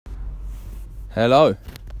Hello,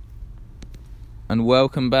 and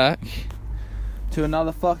welcome back to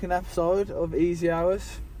another fucking episode of Easy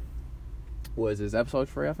Hours. What is this, episode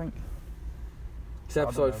 3, I think? It's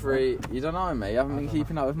episode 3. You don't know, mate. You haven't been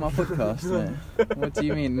keeping up with my podcast, mate. What do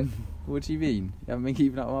you mean? What do you mean? You haven't been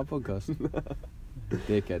keeping up with my podcast?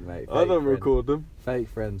 Dickhead, mate. I don't record them. Fake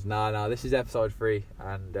friends. Nah, this is episode 3,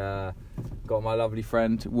 and got my lovely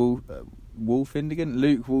friend, Luke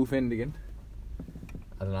Wolfindigan.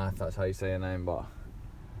 I don't know if that's how you say your name, but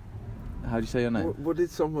how do you say your name? What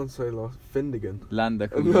did someone say last? Findigan. Lander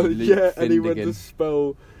called No, you Luke yeah, Findigan. and he went to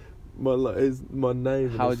spell my name.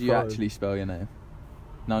 How do you actually spell your name?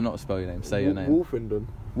 No, not spell your name. Say your name. Wolfenden.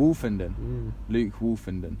 Wolfenden. Luke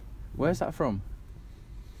Wolfenden. Where's that from?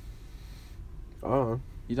 I don't know.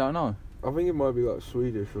 You don't know? I think it might be like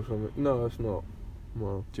Swedish or something. No, it's not.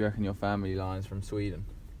 Well, Do you reckon your family line's from Sweden?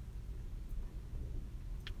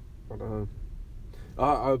 I don't know.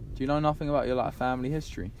 Do you know nothing about your family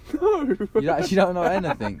history? No. You actually don't know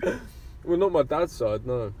anything. Well, not my dad's side.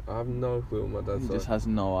 No, I have no clue on my dad's He side. just has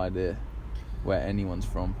no idea where anyone's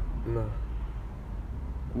from. No.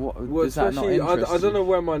 What? Well, Does that not especially, interest I don't you? know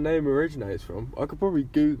where my name originates from. I could probably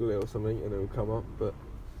Google it or something and it'll come up, but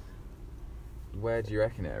Where do you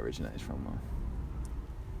reckon it originates from, man?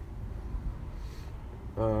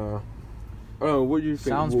 I don't know. What do you think?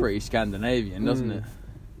 Sounds pretty Scandinavian, doesn't it?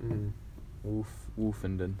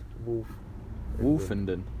 Wolfenden. Wolf.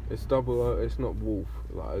 Wolfenden. It's double O. It's not wolf,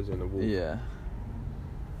 like as in a wolf. Yeah.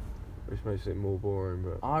 Which makes it more boring,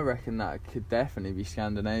 but I reckon that could definitely be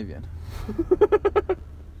Scandinavian. It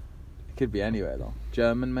could be anywhere though.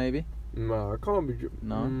 German maybe? no, it can't be.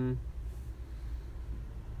 No?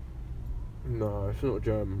 No, it's not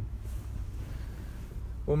German.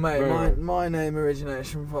 Well, mate, Very my name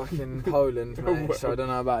originates from fucking Poland, mate, so I don't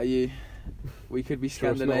know about you. We could be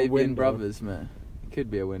Sure, it's not a Scandinavian window. brothers, mate. It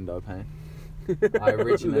could be a window pane. I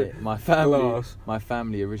originate, my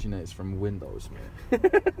family originates from windows,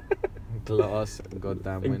 mate. Glass,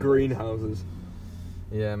 goddamn In windows. greenhouses.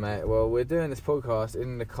 Yeah, mate. Well, we're doing this podcast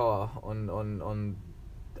in the car on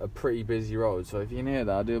a pretty busy road, so if you can hear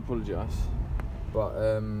that, I do apologise.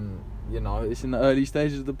 But you know, it's in the early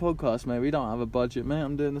stages of the podcast, mate. We don't have a budget, mate.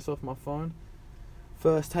 I'm doing this off my phone.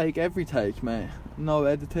 First take, every take, mate. No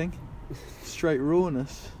editing, straight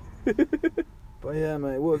rawness. But yeah,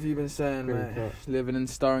 mate. What have you been saying, Pretty mate? cut. Living in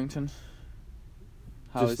Starrington.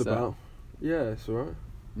 How Just is that? about. Yeah, it's alright.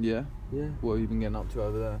 Yeah. Yeah, What have you been getting up to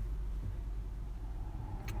over there?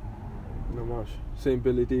 not much. Seeing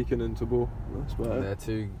Billy Deacon and Tabor. That's about They're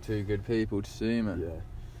it. two good people to see, mate. Yeah.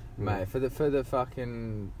 Mate, for the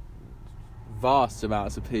fucking vast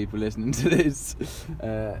amounts of people listening to this,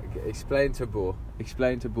 explain Tabor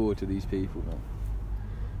to these people,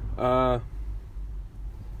 man.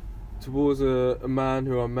 Tabor's a man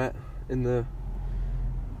who I met in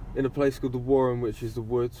a place called the Warren, which is the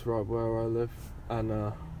woods right where I live,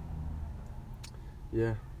 and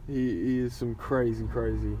yeah, he is some crazy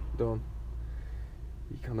don.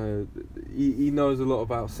 He knows a lot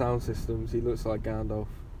about sound systems. He looks like Gandalf.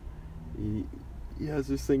 He has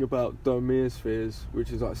this thing about Domir spheres,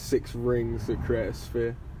 which is like 6 rings that create a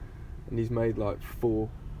sphere, and he's made like 4,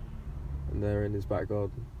 and they're in his back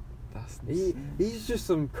garden. He's just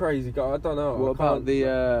some crazy guy. I don't know. What about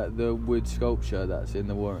the wood sculpture that's in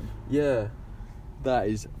the Warren? Yeah. That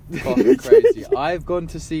is fucking crazy. I've gone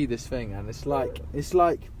to see this thing, and it's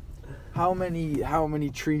like how many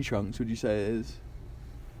tree trunks would you say it is?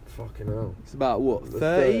 Fucking hell. It's about what, 30?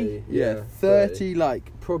 30, Yeah, yeah, 30,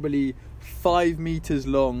 like probably 5 meters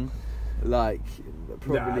long, like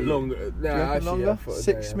probably longer. Do you reckon longer?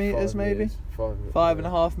 6 meters maybe?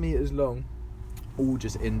 5.5 meters long, all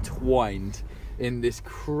just entwined in this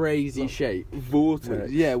crazy shape.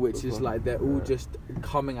 Vortex. Yeah, which is like they're all just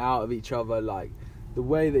coming out of each other. Like the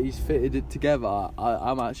way that he's fitted it together,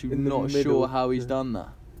 I'm actually In the not middle, sure how he's yeah. done that.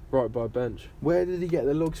 Right by a bench. Where did he get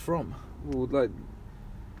the logs from? Well, like,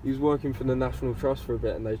 he was working for the National Trust for a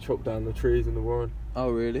bit, and they chopped down the trees in the Warren. Oh,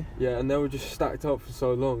 really? Yeah, and they were just stacked up for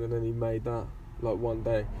so long, and then he made that, like, one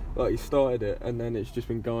day. Like, he started it, and then it's just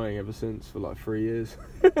been going ever since for, like, 3 years.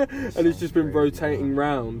 And it's just been rotating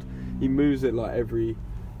round. He moves it, like, every,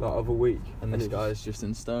 like, other week. And this it's- guy's just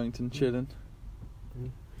in Stonington chilling.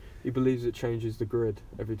 He believes it changes the grid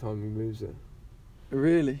every time he moves it.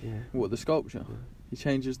 Really? Yeah. What, the sculpture? Yeah. He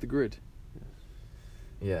changes the grid. Yes.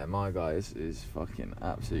 Yeah, my guy is fucking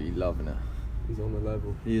absolutely loving it. He's on the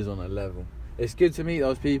level. He is on a level. It's good to meet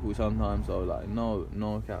those people sometimes though, like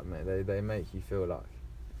no cap, mate. They make you feel like,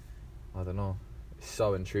 I don't know, it's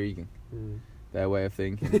so intriguing. Their way of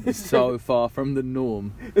thinking. It's so far from the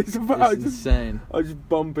norm. It's It's insane. I just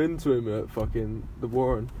bump into him at fucking the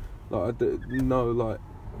Warren Like like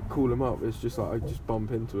call him up. It's just like I just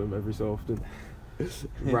bump into him every so often,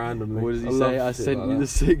 randomly. What does he say? I sent you the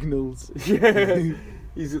signals. Yeah,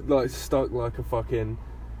 he's like stuck like a fucking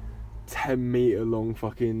 10-meter long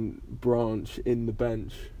fucking branch in the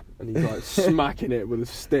bench, and he's like smacking it with a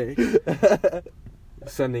stick,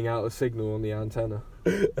 sending out a signal on the antenna.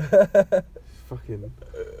 It's fucking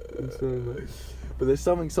insane, mate. But there's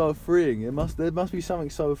something so freeing. There must be something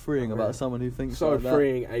so freeing about someone who thinks so like that.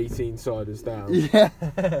 freeing 18-siders down. Yeah.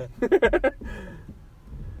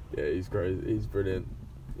 Yeah, he's great. He's brilliant.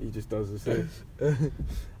 He just does his thing.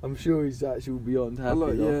 I'm sure he's actually beyond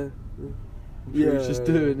happy. Yeah. I'm sure he's just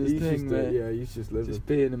doing his thing, mate. Yeah, he's just living. Just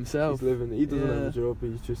being himself. He's living. He doesn't have a job.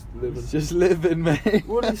 He's just living. He's just living, mate.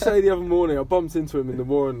 What did he say the other morning? I bumped into him in the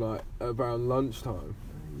morning, like around lunchtime.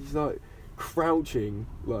 He's like crouching,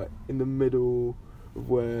 like in the middle of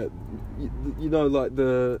where you know, like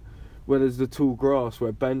where there's the tall grass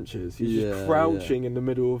where benches. He's just crouching in the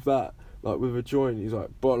middle of that, like with a joint. He's like,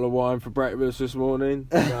 bottle of wine for breakfast this morning.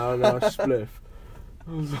 No, spliff.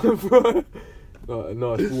 I was like, bro. Like a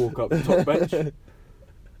nice walk up the top bench.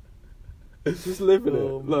 Just living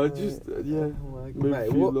it. Like, just, yeah. Oh my God.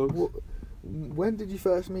 Mate, when did you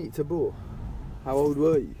first meet Tabor? How old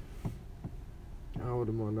were you? How old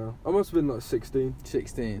am I now? I must have been like 16.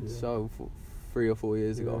 16, so 3 or 4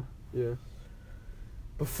 years ago. Yeah.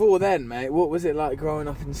 Before then, mate, what was it like growing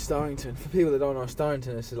up in Starrington? For people that don't know,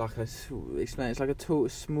 Starrington is like it's like a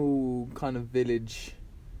small kind of village,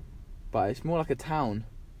 but it's more like a town.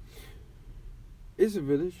 It's a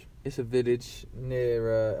village. It's a village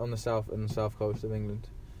near on the south coast of England.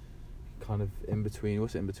 Kind of in between.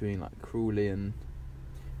 What's it in between? Like Crawley and.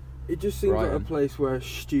 It just seems Brighton. like a place where a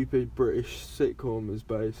stupid British sitcom is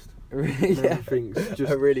based. Yeah. Everything's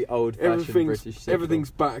just a really old-fashioned British sitcom.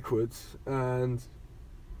 Everything's backwards and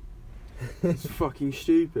it's fucking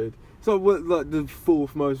stupid. It's like the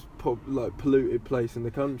fourth most polluted place in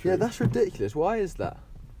the country. Yeah, that's ridiculous. Why is that?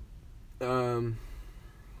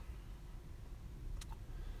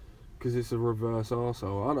 Because it's a reverse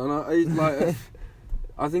arsehole. I don't know. It's like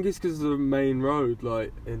I think it's because of the main road,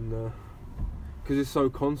 like because it's so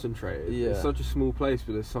concentrated. Yeah. It's such a small place,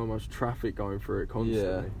 but there's so much traffic going through it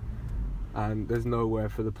constantly. Yeah. And there's nowhere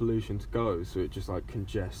for the pollution to go, so it just like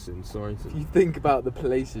congests in Sorrington. If you think about the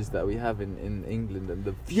places that we have in England and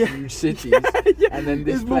the huge cities, and then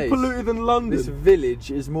this it's place, more polluted than London. This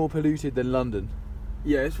village is more polluted than London.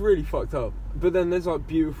 Yeah, it's really fucked up. But then there's like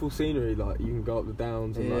beautiful scenery, like you can go up the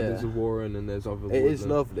downs and like there's a Warren and there's other. It is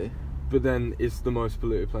lovely. But then it's the most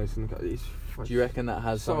polluted place in the country. Do you reckon that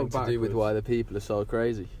has something to do with why the people are so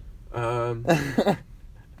crazy?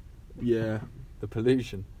 Yeah. The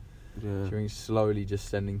pollution. Yeah. During slowly just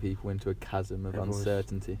sending people into a chasm of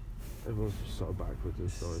uncertainty. Everyone's just so backwards and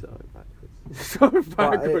so backwards. So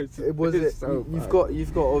backwards.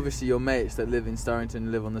 You've got obviously your mates that live in Starrington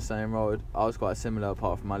and live on the same road. I was quite similar,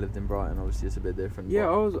 apart from I lived in Brighton. Obviously, it's a bit different. Yeah,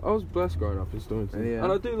 I was blessed growing up in Starrington, yeah.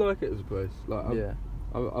 and I do like it as a place. Like,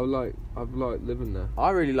 I've liked living there.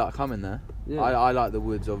 I really like coming there. Yeah. I like the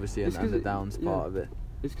woods, obviously, and the downs part of it.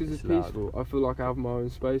 It's because it's peaceful. I feel like I have my own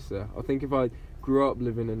space there. I think if I grew up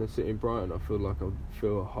living in a city in Brighton, I feel like I'd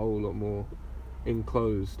feel a whole lot more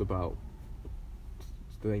enclosed about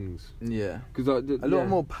things. Yeah. Because a lot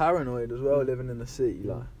more paranoid as well, living in the city,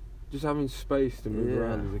 like just having space to move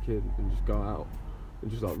around as a kid and just go out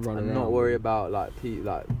and just like run around and not worry about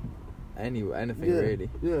anything really.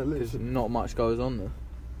 Yeah, because not much goes on there.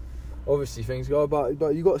 Obviously things go about,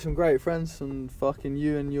 but you got some great friends, and fucking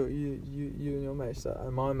you and your mates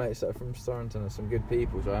and my mates that are from Starrington are some good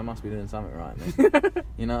people, so I must be doing something right, mate.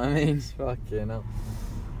 You know what I mean? Fucking hell.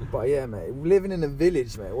 But yeah, mate, living in a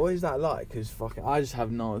village, mate, what is that like? Because fucking, I just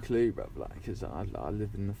have no clue, bruv. Like, because I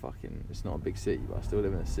live in the fucking, it's not a big city, but I still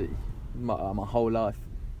live in a city my whole life.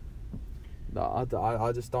 Like,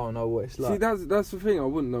 I just don't know what it's like. See, that's the thing. I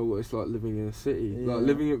wouldn't know what it's like living in a city. Yeah.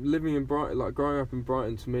 Like living in Brighton, like growing up in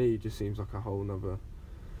Brighton, to me just seems like a whole nother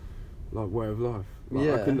like way of life. Like,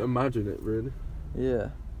 I couldn't imagine it really. Yeah.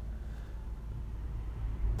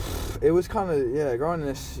 It was kind of growing in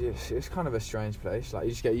this. It's kind of a strange place. Like you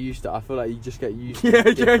just get used to. I feel like you just get used to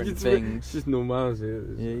different things. It's just normality.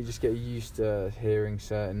 Yeah, you just get used to hearing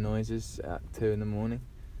certain noises at 2 a.m.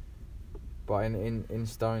 But in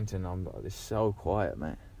Starrington, it's so quiet,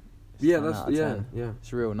 mate. It's yeah.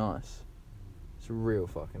 It's real nice. It's real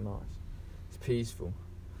fucking nice. It's peaceful.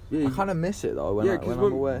 Yeah, I kind of miss it though when I'm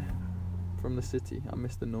away from the city. I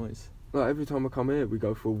miss the noise. Like every time I come here, we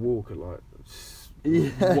go for a walk at like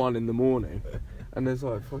 1 a.m, and there's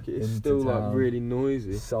like it's still like really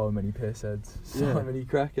noisy. So many pissheads, so many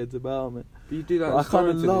crackheads about me. But you do that. I kind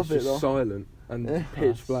of love it though. Silent, and Yeah,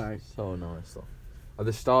 pitch that's black. So nice though. Are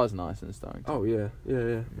the stars nice in Starrington? Oh yeah.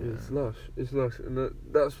 It's lush. It's lush, and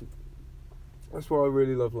that's why I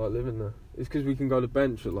really love like living there. It's because we can go to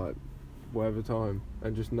bench at like whatever time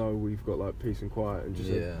and just know we've got like peace and quiet and just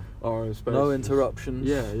our own space. No interruptions.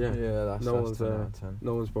 Yeah. That's No one's 10 out of 10.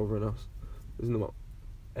 No one's bothering us. There's not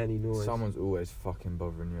any noise. Someone's always fucking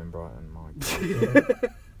bothering you in Brighton, Mike.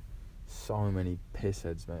 So many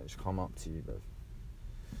pissheads, mate, just come up to you, bro.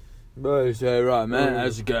 Bro, you say, right, man,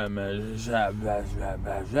 how's it going, man?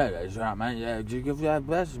 Right, man, yeah, give that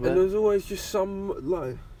best, man. And there's always just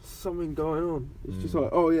something going on. It's just like,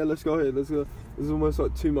 oh yeah, let's go here, let's go. There's almost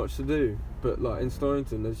like too much to do. But like in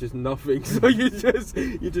Starrington, there's just nothing. So you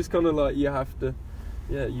just kind of like, you have to,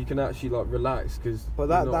 you can actually like relax because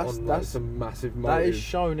that's some massive motive. That is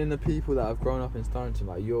shown in the people that have grown up in Starrington.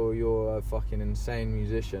 Like you're a fucking insane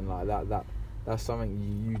musician. Like that's something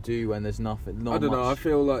you do when there's nothing. I don't know. I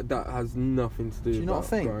feel like that has nothing to do. Do you not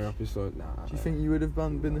think? Growing up in Starrington? Nah. Do you think you would have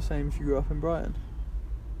been the same if you grew up in Brighton?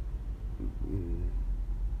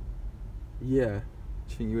 Yeah.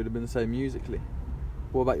 Do you think you would have been the same musically?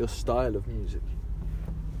 What about your style of music?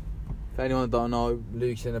 If anyone don't know,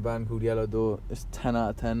 Luke's in a band called Yellow Door. It's 10 out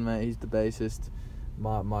of 10, mate. He's the bassist.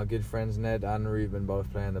 My good friends Ned and Ruben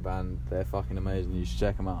both play in the band. They're fucking amazing. You should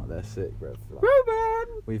check them out. They're sick, bro. Like,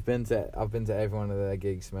 Ruben! I've been to every one of their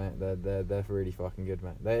gigs, mate. They're really fucking good,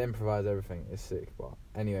 mate. They improvise everything. It's sick. But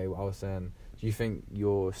anyway, what I was saying, do you think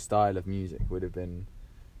your style of music would have been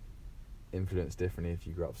influenced differently if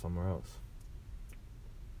you grew up somewhere else?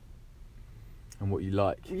 And what you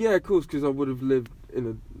like? Yeah, of course, because I would have lived in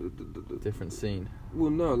a different scene. Well,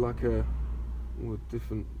 no, like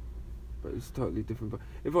different, but it's totally different. But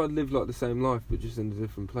if I lived like the same life but just in a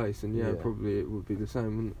different place, then probably it would be the same,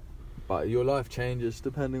 wouldn't it? But your life changes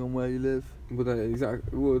depending on where you live. Well,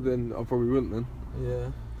 then I probably wouldn't then.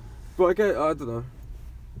 Yeah. But I don't know.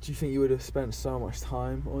 Do you think you would have spent so much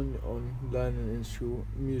time on learning an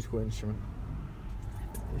musical instrument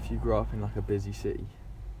if you grew up in like a busy city?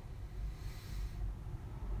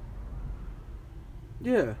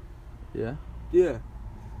 Yeah. Yeah? Yeah.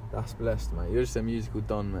 That's blessed, mate. You're just a musical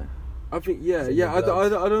don, mate. I think,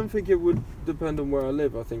 I don't think it would depend on where I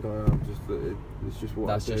live. I think I am it's just what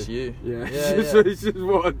That's I do. Just you. Yeah. It's just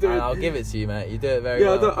what I do. And I'll give it to you, mate. You do it very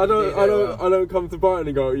well. I don't come to Brighton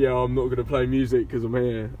and go, I'm not going to play music because I'm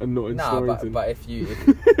here and not in Starrington. But if you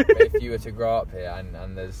were to grow up here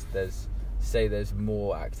and there's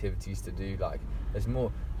more activities to do, like there's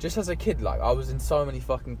more. Just as a kid, like I was in so many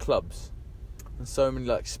fucking clubs. And so many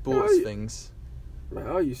like sports things. Mate,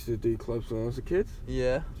 I used to do clubs when I was a kid.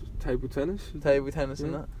 Yeah. Just table tennis and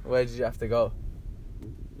that. Where did you have to go?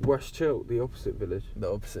 West Chilt, the opposite village. The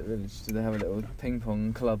opposite village. Did they have a little ping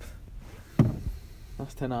pong club?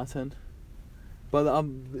 That's 10 out of 10.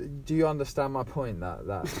 But do you understand my point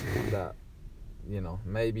that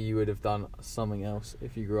maybe you would have done something else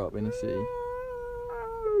if you grew up in a city?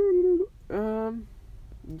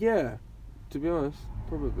 Yeah. To be honest,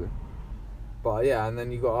 probably. But yeah, and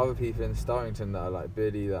then you got other people in Starrington that are like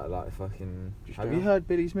Billy, that are like fucking. Have you heard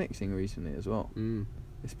Billy's mixing recently as well?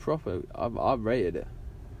 It's proper. I've rated it.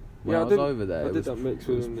 When I was over there, I did that mix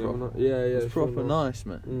with him. Yeah. It's proper nice,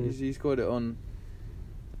 man. He's got it on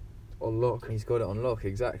lock. He's got it on lock,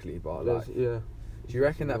 exactly. But like, do you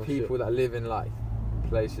reckon that people that live in like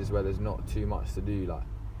places where there's not too much to do, like,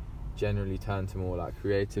 generally turn to more like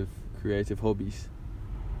creative hobbies?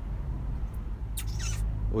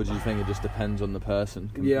 Or do you think it just depends on the person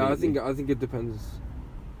completely? Yeah, I think it depends.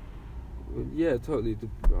 Yeah, totally.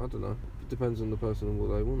 I don't know. It depends on the person and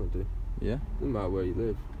what they want to do. Yeah? Doesn't matter where you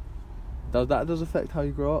live. Does affect how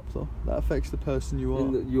you grow up, though? That affects the person you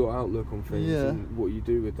are. Your outlook on things and what you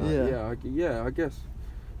do with that. Yeah, I guess.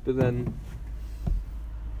 But then...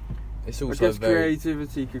 It's also I guess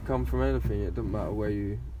creativity could come from anything. It doesn't matter where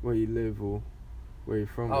you live or where you're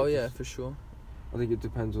from. Oh, yeah, for sure. I think it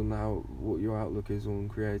depends on what your outlook is on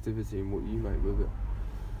creativity and what you make with it.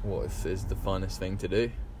 What is the funnest thing to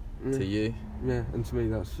do to you? Yeah, and to me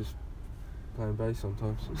that's just playing bass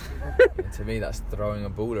sometimes. To me that's throwing a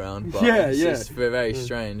ball around. But it's very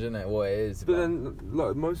strange, isn't it? What it is. But then,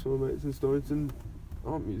 like most of my mates in Starrington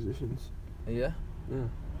aren't musicians. Yeah. Yeah.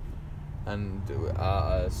 And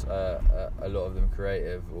are a lot of them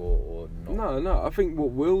creative or not? No. I think what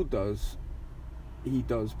Will does, he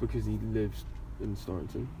does because he lives in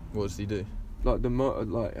Starrington. What does he do? Like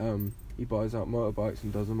he buys out motorbikes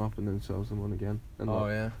and does them up and then sells them on again.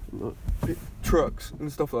 And trucks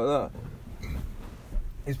and stuff like that.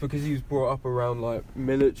 It's because he was brought up around like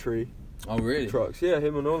military. Oh really? Trucks. Yeah,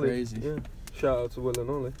 him and Ollie. Crazy. Yeah. Shout out to Will and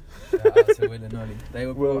Ollie. Shout out to Will and Ollie. They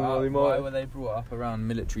were Will brought and Ollie up. Why Martin. were they brought up around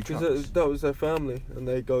military trucks? Because that was their family, and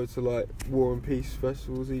they go to like War and Peace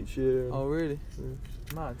festivals each year. And, Oh really?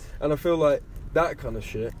 Yeah. Mad. And I feel like that kind of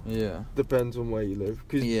shit Yeah. depends on where you live.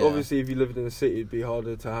 Because Yeah. obviously, if you lived in a city, it'd be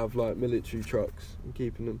harder to have like military trucks and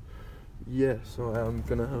keeping them. Yes, I am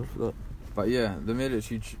gonna have that. But yeah, the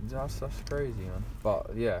military. That's crazy, man.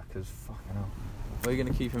 But yeah, because fucking hell. Where are you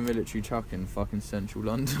gonna keep a military truck in fucking central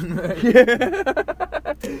London, mate?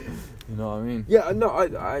 Yeah. You know what I mean? Yeah, no,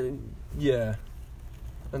 I, yeah.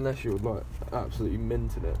 Unless you're like absolutely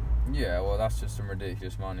minting it. Yeah, well, that's just some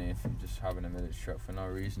ridiculous money if you're just having a military truck for no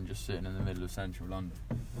reason, just sitting in the middle of central London.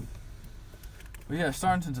 But yeah,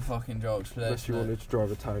 Starrington's a fucking jokes place. Unless you wanted to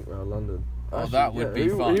drive a tank around London. Oh, that would be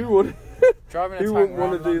fun. Who would? Driving a Who tank wouldn't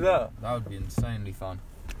wanna around do London, that? That would be insanely fun.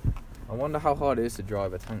 I wonder how hard it is to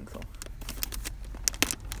drive a tank, though.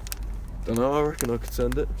 Don't know. I reckon I could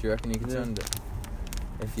send it. Do you reckon you could send it?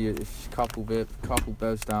 If you couple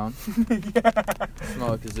bevs down,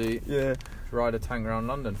 smoke a kazoo, Yeah. ride a tank around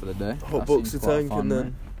London for the day. Hot That box seems a quite tank fun, and then.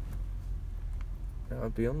 mate. Yeah,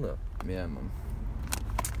 I'd be on that. Yeah, man.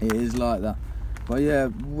 It is like that. But yeah,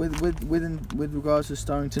 with regards to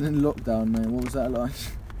Starrington in lockdown, man, what was that like?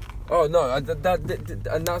 Oh no,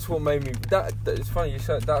 and that's what made me. That it's funny you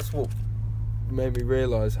said. That's what made me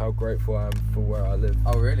realise how grateful I am for where I live.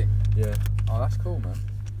 Oh really? Yeah. Oh, that's cool, man.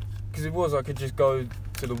 Because it was, I could just go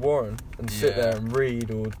to the Warren and sit Yeah. there and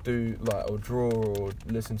read or do or draw or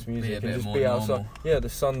listen to music a and bit just more be outside. normal. Yeah, the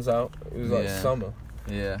sun's out. It was like Yeah. summer,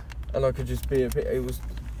 Yeah. and I could just be a bit. It was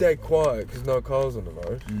dead quiet because no cars on the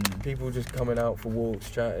road. Mm. People just coming out for walks,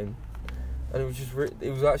 chatting, and it was just.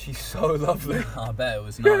 It was actually so lovely. I bet it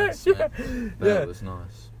was nice, man. Bet Yeah. it was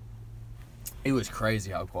nice. It was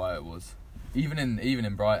crazy how quiet it was. Even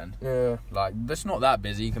in Brighton. Yeah. Like, that's not that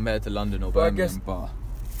busy compared to London or But I Birmingham, guess-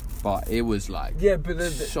 but it was like Yeah, but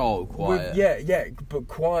so quiet. but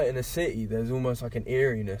quiet in a city, there's almost like an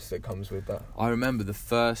eeriness that comes with that. I remember the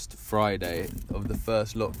first Friday of the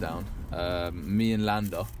first lockdown. Me and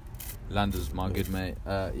Lander's my good mate.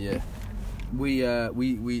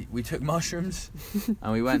 We took mushrooms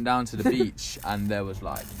and we went down to the beach, and there was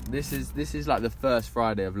like this is like the first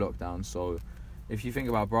Friday of lockdown. So if you think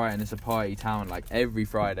about Brighton, it's a party town. Like every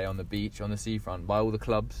Friday on the beach, on the seafront, by all the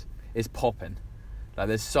clubs, it's popping. Like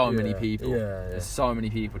there's so many people. There's so many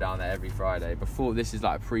people down there every Friday. Before, this is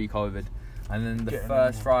like pre-COVID. And then the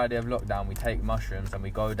first Friday of lockdown, we take mushrooms and we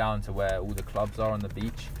go down to where all the clubs are on the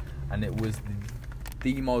beach, and it was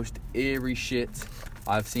the most eerie shit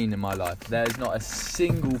I've seen in my life. There's not a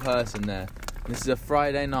single person there. This is a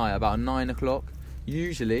Friday night, about 9 o'clock.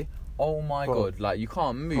 Usually, oh my god, like you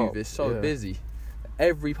can't move. It's so busy.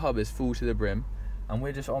 Every pub is full to the brim, and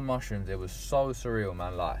we're just on mushrooms. It was so surreal,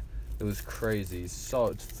 man. Like, it was crazy.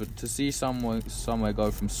 So to see somewhere go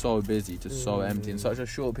from so busy to so empty in such a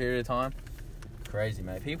short period of time, crazy,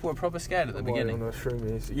 mate. People were proper scared at the beginning.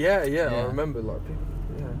 Yeah, I remember like people.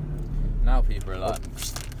 Yeah. Now people are like,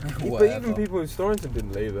 But whatever. even people in Storrington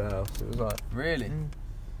didn't leave the house. It was like Really?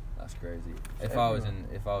 That's crazy.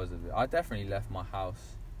 I definitely left my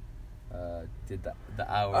house. Did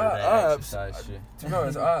the hour a day exercise shit. To be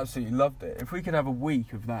honest, I absolutely loved it. If we could have a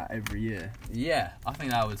week of that every year, Yeah, I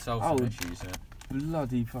think that would solve some would- issues. Yeah.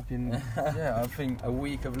 bloody fucking yeah. I think A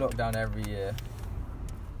week of lockdown every year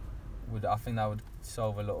I think that would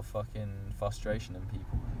solve a lot of fucking frustration in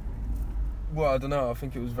people. Well, I don't know. I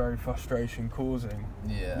think it was very frustration causing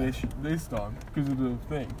Yeah. this time because of the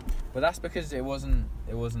thing. But that's because it was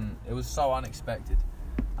so unexpected.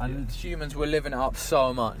 And humans were living it up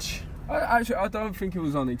so much. I don't think it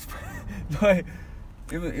was unexpected. Like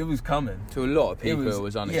it was coming. To a lot of people it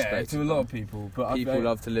was unexpected. Yeah, to a lot of people. But people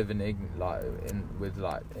love to live in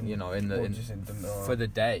for the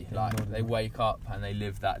day. Like they wake up and they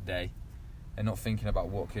live that day. They're not thinking about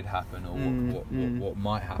what could happen or what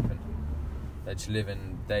might happen. They're just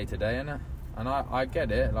living day to day, innit? And I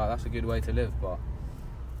get it. Like that's a good way to live, but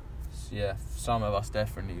yeah, some of us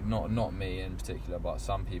definitely, not me in particular, but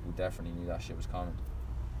some people definitely knew that shit was coming,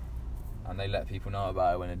 and they let people know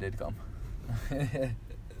about it when it did come.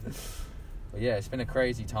 But yeah, it's been a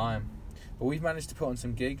crazy time, but we've managed to put on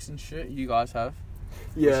some gigs and shit. You guys have,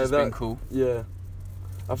 Yeah, which has been cool. Yeah,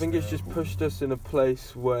 I think it's just pushed us in a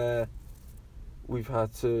place where we've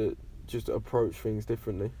had to just approach things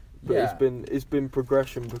differently. But it's been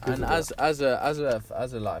progression because And of that.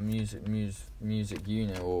 as a like music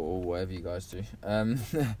unit or whatever you guys do,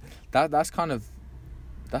 that's kind of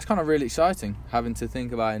really exciting, having to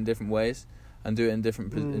think about it in different ways and do it in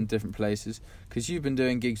different places, because you've been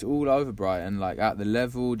doing gigs all over Brighton, like at the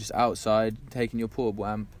level, just outside, taking your portable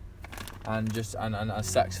amp and just and a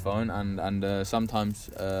saxophone and sometimes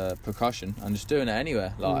percussion, and just doing it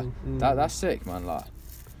anywhere. Like that's sick, man. Like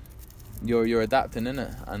you're adapting,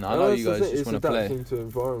 innit? And I know you guys just want to play. It's adapting to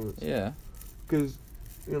environments. Yeah. Because,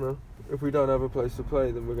 you know, if we don't have a place to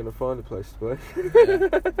play, then we're going to find a place to play.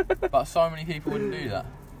 Yeah. But so many people wouldn't do that.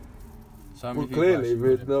 So many people clearly,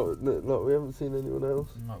 we haven't seen anyone else.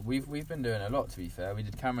 No, we've been doing a lot, to be fair. We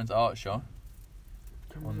did Cameron's art show.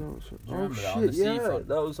 Do you remember that on the seafront?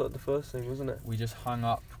 That was like the first thing, wasn't it? We just hung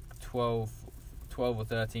up 12 or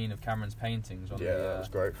 13 of Cameron's paintings on that was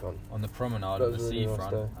great fun. On the promenade on the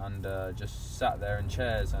seafront, and just sat there in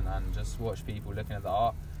chairs and just watched people looking at the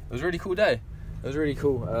art. It was a really cool day. It was really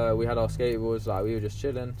cool. We had our skateboards, like we were just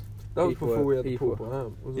chilling. That was before we had the pool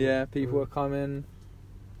out, wasn't it? Yeah, people were coming.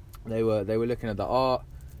 They were looking at the art.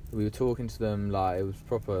 We were talking to them, like it was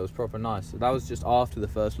proper nice. So that was just after the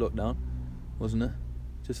first lockdown, wasn't it?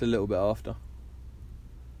 Just a little bit after.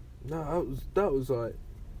 No, that was like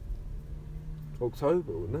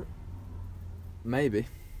October, wasn't it? Maybe.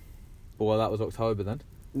 Well, that was October then.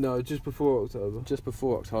 No, just before October. Just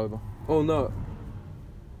before October. Oh no.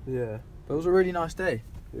 Yeah. But it was a really nice day.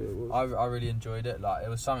 Yeah, it was. I really enjoyed it. Like it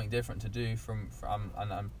was something different to do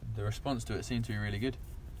and the response to it seemed to be really good.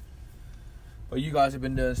 But you guys have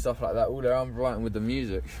been doing stuff like that all around Brighton with the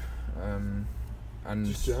music. And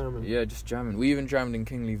just jamming. Yeah, just jamming. We even jammed in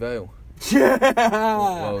Kingley Vale. Yeah.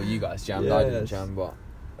 Well, you guys jammed. Yes. I didn't jam,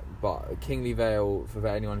 but Kingley Vale, for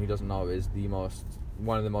anyone who doesn't know, is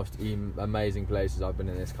one of the most amazing places I've been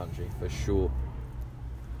in this country for sure.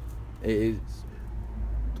 It is.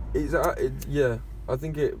 Yeah, I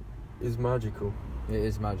think it is magical. It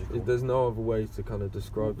is magical. There's no other way to kind of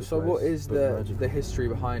describe it. So what is the history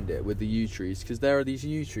behind it with the yew trees? Because there are these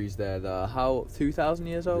yew trees there that are how 2,000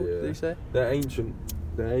 years old? Yeah. Did you say? They're ancient.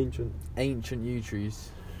 Ancient yew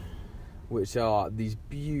trees, which are these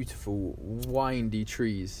beautiful windy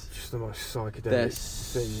trees. Just the most psychedelic. They're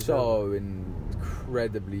so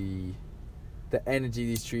incredibly. The energy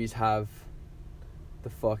these trees have. The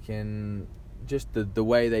fucking. Just the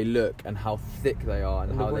way they look and how thick they are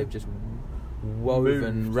and how they've just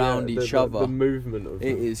woven round each other. The movement of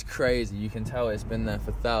it is crazy. You can tell it's been there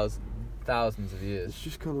for thousands of years. It's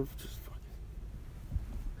just kind of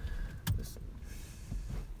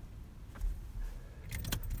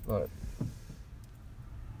like,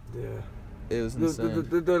 yeah. It was insane.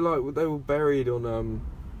 They were buried on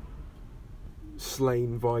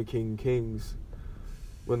slain Viking kings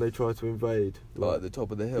when they tried to invade, like at the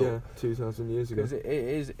top of the hill. Yeah, 2,000 years ago. Because it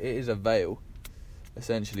is a vale,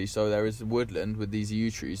 essentially. So there is woodland with these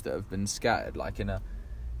yew trees that have been scattered, like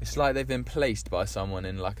it's like they've been placed by someone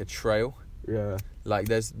in like a trail. Yeah. Like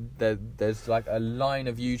there's like a line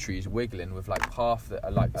of yew trees wiggling with like path that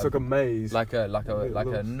are like it's like a maze. Like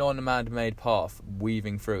a non-man-made path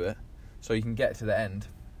weaving through it, so you can get to the end.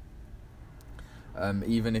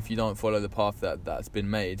 Even if you don't follow the path that's been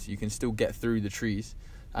made, you can still get through the trees.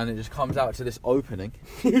 And it just comes out to this opening,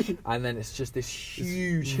 and then it's just this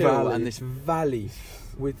huge hill and this valley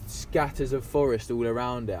with scatters of forest all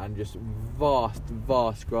around it, and just vast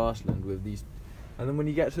grassland with these. And then when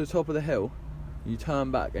you get to the top of the hill, you turn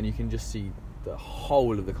back and you can just see the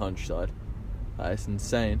whole of the countryside. It's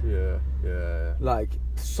insane. Yeah. Like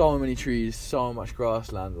so many trees, so much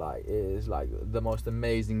grassland. Like it is like the most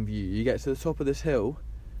amazing view. You get to the top of this hill,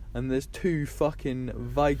 and there's 2 fucking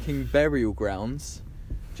Viking burial grounds.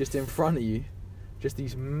 Just in front of you, just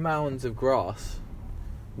these mounds of grass,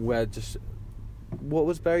 where just what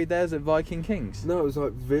was buried there? Is it Viking kings? No, it was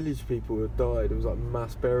like village people who had died. It was like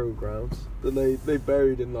mass burial grounds that they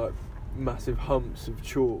buried in like massive humps of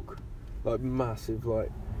chalk, like massive, like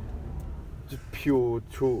just pure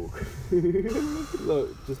chalk, like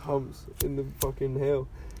just humps in the fucking hill.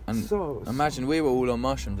 And imagine we were all on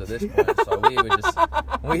mushrooms at this point, so we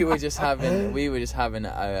were just having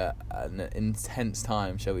an intense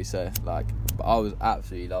time, shall we say? Like, I was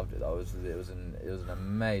absolutely loved it. It was an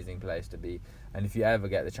amazing place to be. And if you ever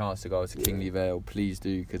get the chance to go to Kingley Vale, please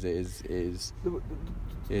do, because it is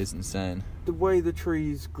insane. The way the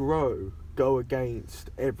trees go against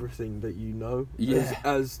everything that you know. Yeah.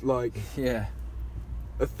 As like a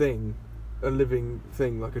living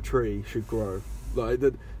thing like a tree should grow. Like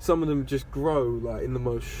that, some of them just grow like in the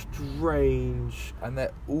most strange, and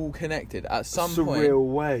they're all connected at some surreal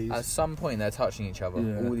ways. At some point, they're touching each other.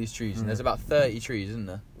 Yeah. All these trees, and there's about 30 trees, isn't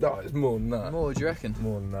there? No, it's more than that. More? Do you reckon?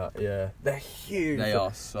 More than that. Yeah, they're huge. They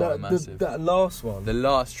are so massive. That last one, the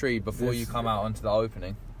last tree before you come out onto the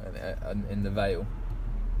opening, in the Vale,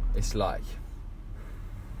 it's like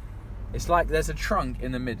there's a trunk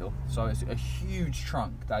in the middle, so it's a huge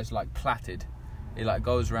trunk that is like plaited. It like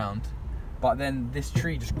goes round. but then this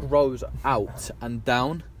tree just grows out and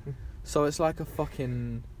down, so it's like a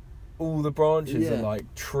fucking... All the branches are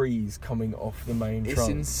like trees coming off the main trunk. It's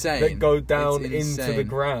insane. That go down into the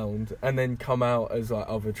ground and then come out as like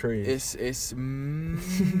other trees. It's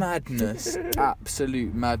madness,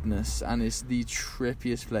 absolute madness, and it's the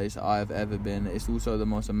trippiest place I've ever been. It's also the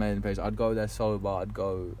most amazing place. I'd go there sober. I'd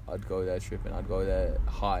go there tripping. I'd go there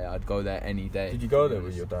high. I'd go there any day. Did you go there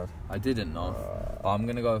with your dad? I didn't know. I'm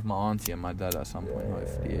gonna go with my auntie and my dad at some point.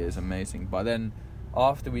 Hopefully, it is amazing. But then,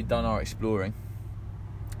 after we'd done our exploring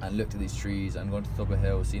and looked at these trees and gone to the top of a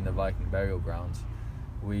hill, seen the Viking burial grounds,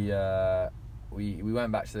 we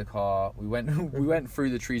went back to the car. We went through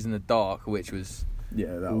the trees in the dark, which was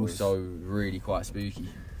really quite spooky,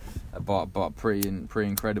 but pretty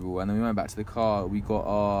incredible. And then we went back to the car. We got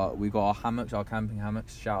our hammocks, our camping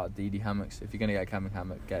hammocks. Shout out DD hammocks. If you're gonna get a camping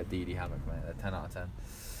hammock, get a DD hammock, mate. They're 10 out of 10.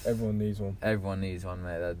 Everyone needs one. Everyone needs one,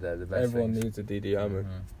 mate. They're the best. Everyone things. needs a DD hammock.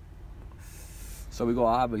 Mm-hmm. So we got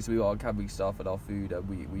our hammocks, we got our camping stuff and our food.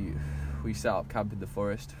 We set up camp in the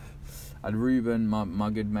forest. And Ruben, my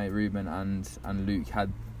good mate Ruben and Luke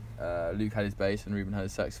had his bass and Ruben had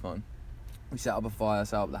his saxophone. We set up a fire,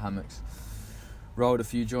 set up the hammocks, rolled a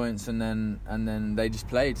few joints, and then they just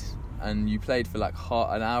played. And you played for like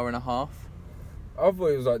an hour and a half. I thought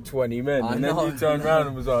it was like 20 minutes, and then you turned around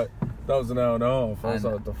and was like, that was an hour and a half. I was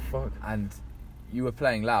like, what the fuck? And you were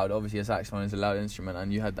playing loud. Obviously, a saxophone is a loud instrument,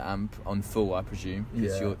 and you had the amp on full, I presume,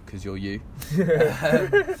 because you're you.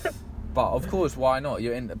 But of course, why not?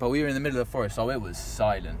 But we were in the middle of the forest, so it was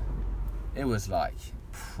silent. It was like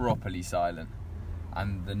properly silent,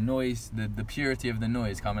 and the noise, the purity of the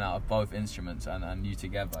noise coming out of both instruments and you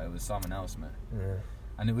together, it was something else, man. Yeah.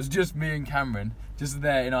 And it was just me and Cameron, just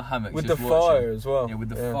there in our hammocks, with just the watching. fire as well. Yeah, with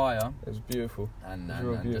the fire. It was beautiful. And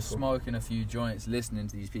beautiful. just smoking a few joints, listening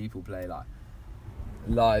to these people play like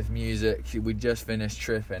live music. We just finished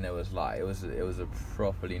tripping. It was a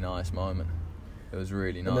properly nice moment. It was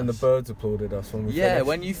really nice. And then the birds applauded us when we finished.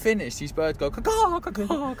 When you finish, these birds go caw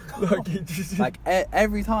caw caw. Like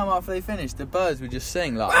every time after they finished, the birds would just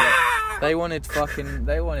sing like they wanted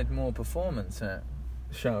more performance.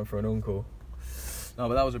 Shouting for an encore. No,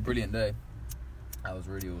 but that was a brilliant day. That was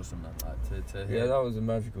really awesome, man. Like to hear that was a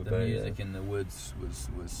magical day. The music in the woods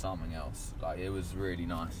was something else. Like, it was really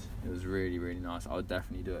nice. It was really, really nice. I would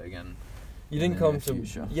definitely do it again. You didn't come to...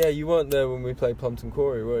 future. Yeah, you weren't there when we played Plumpton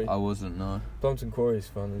Quarry, were you? I wasn't, no. Plumpton Quarry is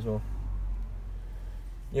fun as well.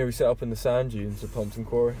 Yeah, we set up in the sand dunes at Plumpton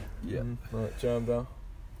Quarry. Yeah. Like, jammed out.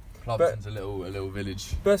 Plumpton's a little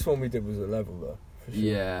village. Best one we did was at Level, though. For sure.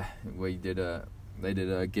 Yeah, they did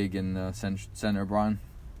a gig in the centre of Brighton,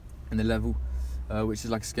 in the Level, which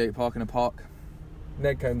is like a skate park in a park.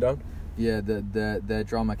 Ned came down. Yeah, their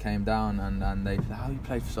drummer came down and they... you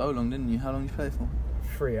played for so long, didn't you? How long did you play for?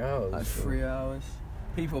 3 hours. Like 3 hours.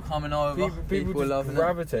 People coming over. People were loving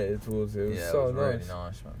gravitated towards it. It was so it was nice. really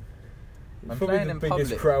nice, man. It's probably the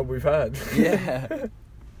biggest crowd we've had. Yeah.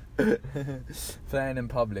 Playing in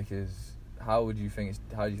public is... How do you think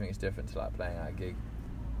it's different to like playing at a gig?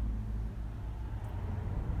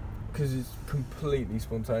 Because it's completely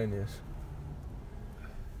spontaneous.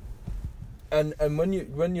 And when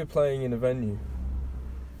you're playing in a venue,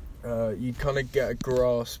 you kind of get a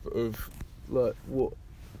grasp of like what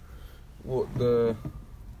the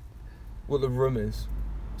room is.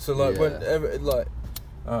 So like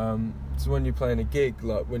so when you're playing a gig,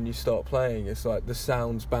 like when you start playing, it's like the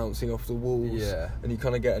sound's bouncing off the walls, and you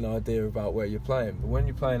kind of get an idea about where you're playing. But when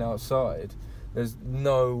you're playing outside, there's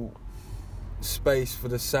no space for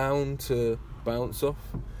the sound to bounce off.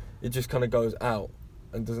 It just kind of goes out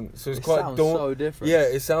and doesn't. So it's quite so different. Yeah,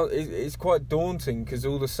 it's quite daunting because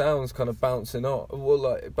all the sounds kind of bouncing off. Well,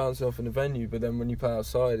 like bouncing off in a venue, but then when you play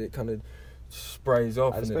outside, it kind of sprays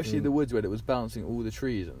off. And especially the woods where it was bouncing all the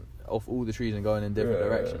trees and off all the trees and going in different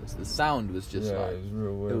directions. The sound was just like it was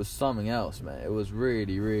real weird. It was something else, mate. It was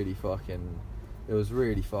really, really fucking. It was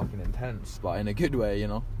really fucking intense, but in a good way, you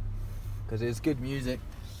know, because it's good music.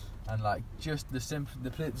 And like just the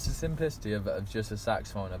simplicity of just a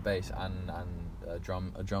saxophone, a bass, and a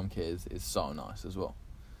drum kit is so nice as well.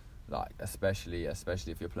 Like especially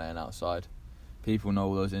if you're playing outside, people know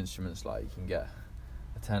all those instruments. Like you can get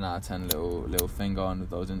a 10 out of 10 little thing going with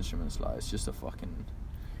those instruments. Like it's just a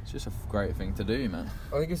great thing to do, man.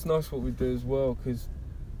 I think it's nice what we do as well because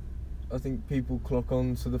I think people clock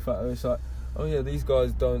on to the fact that it's like, oh yeah, these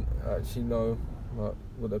guys don't actually know like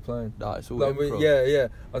what they're playing. No, it's all like, improv. Yeah.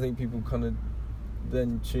 I think people kind of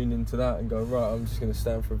then tune into that and go, right, I'm just going to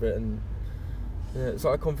stand for a bit and it's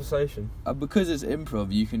like a conversation. Because it's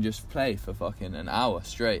improv, you can just play for fucking an hour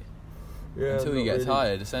straight. Yeah. Until you get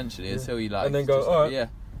tired, essentially. Yeah. Until you like. And then go, alright. Yeah.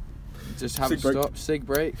 just have a stop, cig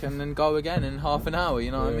break, and then go again in half an hour.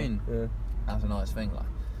 You know what I mean? Yeah. That's a nice thing. Like,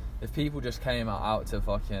 if people just came out to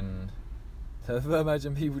fucking, so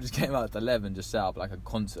imagine people just came out to 11, just set up like a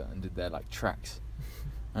concert and did their like tracks,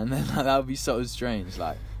 and then like, that would be so strange.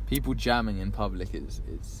 Like, people jamming in public is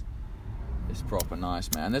proper nice,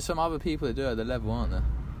 man. And there's some other people that do it at the level, aren't there?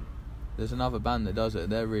 There's another band that does it.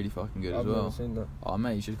 They're really fucking good as well. I've never seen that. Oh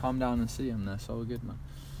mate, you should come down and see them. They're so good, man.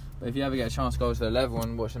 But if you ever get a chance to go to the level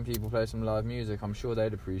and watch some people play some live music, I'm sure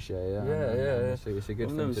they'd appreciate it. Yeah. It's a good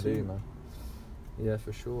thing to do, man. Yeah,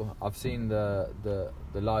 for sure. I've seen the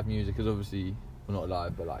live music, because obviously, well, not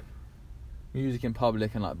live, but like music in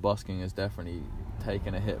public and like busking has definitely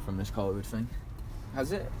taken a hit from this COVID thing.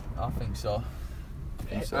 Has it? I think so.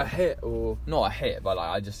 A hit or not a hit, but like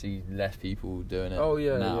I just see less people doing it. Oh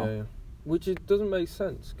yeah, now. yeah. Which it doesn't make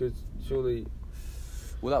sense, because surely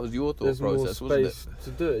Well, that was your thought there's process, more wasn't space it?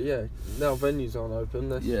 to do it. Yeah. Now venues aren't open.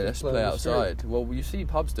 Let's play outside. Well, you see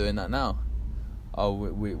pubs doing that now. Oh,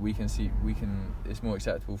 we can see, it's more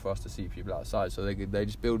acceptable for us to see people outside, so they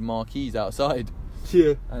just build marquees outside.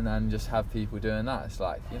 Yeah. And then just have people doing that. It's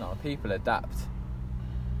like, you know, people adapt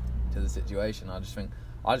to the situation. I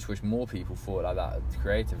just wish more people thought like that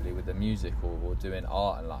creatively with the music or doing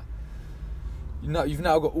art, and like, you know, you've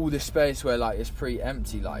now got all this space where like it's pretty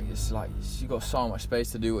empty. Like it's like you've got so much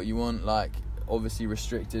space to do what you want. Like, obviously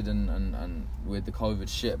restricted and with the COVID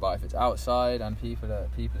shit, but if it's outside and people are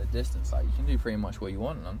distance, like you can do pretty much what you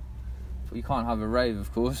want, man. But you can't have a rave,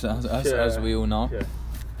 of course, as we all know. Yeah.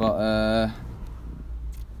 But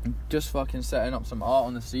just fucking setting up some art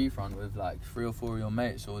on the seafront with like 3 or 4 of your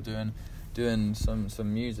mates, or doing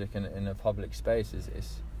some music in a public space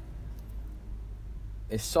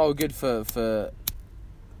it's so good for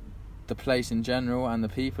the place in general and the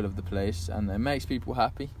people of the place, and it makes people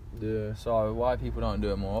happy. Yeah. So why people don't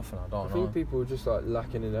do it more often, I don't know. I think people are just like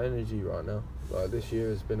lacking in energy right now. Like, this year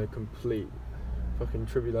has been a complete fucking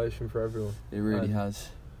tribulation for everyone. It really has.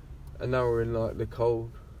 And now we're in like the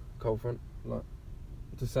cold front, like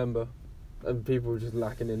December, and people are just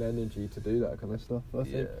lacking in energy to do that kind of stuff, I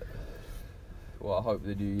think. Well, I hope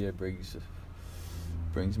the new year brings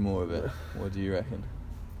more of it. What do you reckon?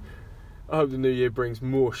 I hope the new year brings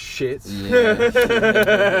more shit.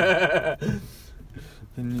 Yeah.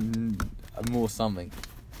 More something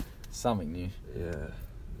new. Yeah.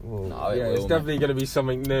 Well, No, it's definitely going to be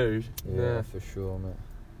something new. Yeah, for sure, mate.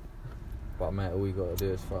 But mate, all you got to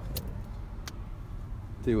do is fucking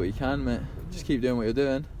do what you can, mate. Just keep doing what you're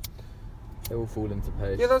doing. It will fall into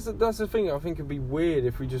place. Yeah, that's the thing. I think it'd be weird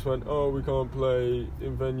if we just went, oh, we can't play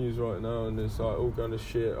in venues right now, and it's like all going to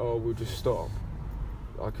shit. Oh, we'll just stop.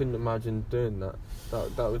 I couldn't imagine doing that.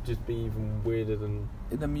 That would just be even weirder than.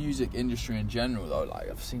 In the music industry in general, though,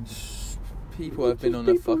 like I've seen people have been on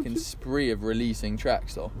a fucking spree of releasing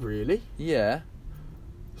tracks, though. Really? Yeah.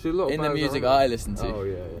 So a lot of in the bands music aren't- I listen to. Oh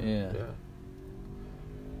yeah.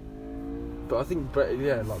 But I think,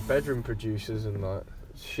 like bedroom producers and like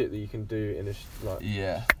shit that you can do in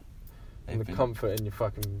Yeah. in the comfort in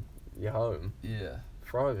your home. Yeah.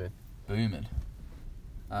 Thriving. Booming.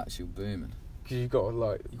 Actual booming. Because you've got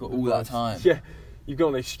all that time. Yeah, you've got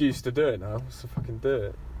an excuse to do it now, so fucking do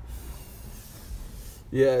it.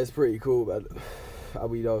 Yeah, it's pretty cool, man.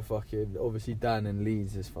 We know fucking obviously Dan in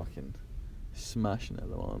Leeds is fucking smashing it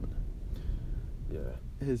at the moment. Yeah.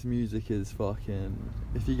 His music is fucking.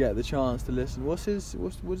 If you get the chance to listen, what does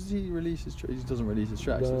he release his tracks? He doesn't release his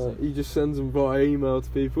tracks. No, does he? he just sends them via email to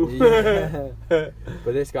people. Yeah. But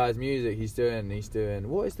this guy's music, he's doing.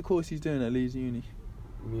 What is the course he's doing at Leeds Uni?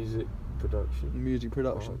 Music production. Music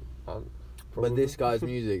production. Probably. But this guy's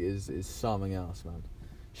music is something else, man.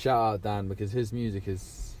 Shout out Dan, because his music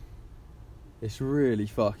it's really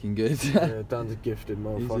fucking good. Yeah, Dan's a gifted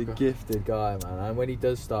motherfucker. He's a gifted guy, man. And when he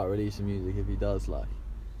does start releasing music, if he does, like,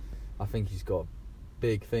 I think he's got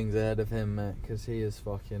big things ahead of him, mate, because he is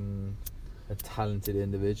fucking a talented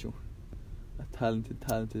individual. A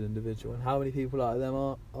talented individual. And how many people like them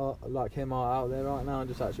are like him are out there right now and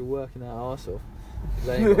just actually working their arse off?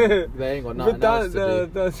 They ain't got nothing else to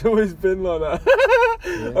do. That's always been like that.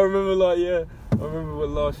 Yeah. I remember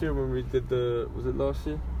last year when we did was it last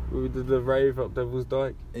year? When we did the rave up Devil's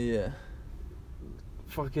Dyke. Yeah.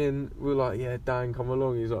 Fucking, we were like, yeah, Dan, come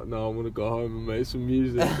along. He's like, no, I want to go home and make some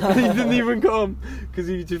music. He didn't even come, because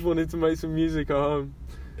he just wanted to make some music at home.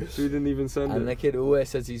 So he didn't even send it. And the kid always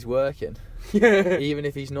says he's working. Yeah. Even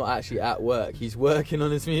if he's not actually at work, he's working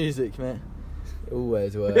on his music, man.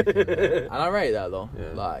 Always working. Man. And I rate that, though.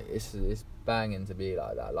 Yeah. Like, it's banging to be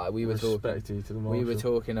like that. Like, we were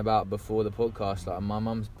talking about before the podcast, like, my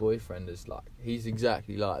mum's boyfriend is like, he's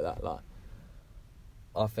exactly like that. Like,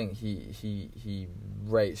 I think he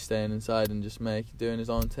rates staying inside and just doing his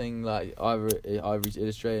own thing, like either he's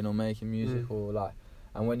illustrating or making music or like.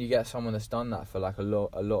 And when you get someone that's done that for like a lot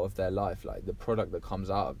of their life, like the product that comes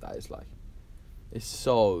out of that is like, it's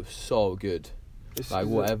so good. Like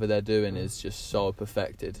whatever they're doing is just so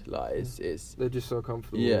perfected. Like it's they're just so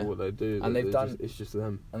comfortable with what they do, and it's just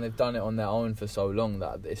them. And they've done it on their own for so long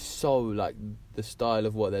that it's so like the style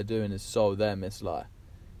of what they're doing is so them. It's like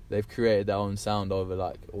they've created their own sound over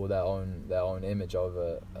like or their own image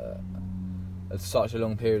over such a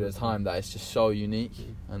long period of time that it's just so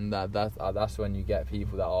unique. And that's when you get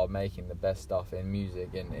people that are making the best stuff in music,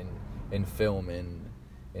 in film, in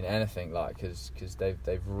anything, like because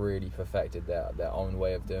they've really perfected their own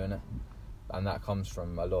way of doing it, and that comes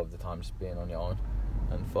from a lot of the time just being on your own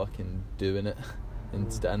and fucking doing it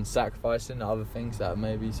and sacrificing other things that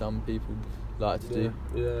maybe some people like to do.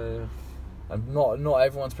 Yeah. And not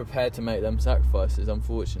everyone's prepared to make them sacrifices,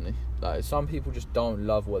 unfortunately. Like some people just don't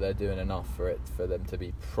love what they're doing enough for them to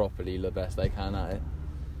be properly the best they can at it,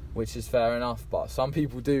 which is fair enough. But some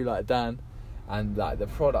people do, like Dan. And like the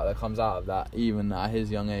product that comes out of that, even at his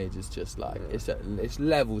young age, is just like it's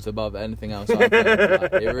levels above anything else I've heard.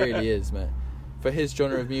 Like, it really is, man. For his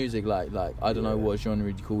genre of music, like I don't know what genre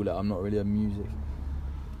you'd call it. I'm not really a music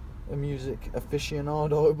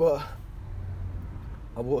aficionado, but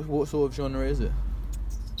what sort of genre is it?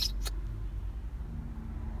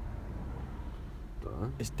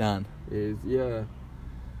 It's Dan. Yeah.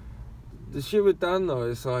 The shit with Dan though,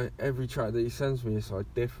 it's like every track that he sends me is like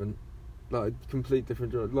different. Like a complete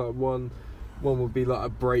different genre. Like one would be like a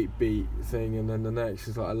breakbeat thing, and then the next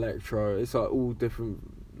is like electro. It's like all different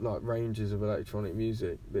like ranges of electronic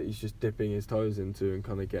music that he's just dipping his toes into and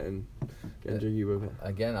kind of getting jiggy with it.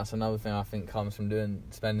 Again, that's another thing I think comes from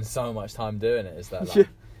spending so much time doing it, is that like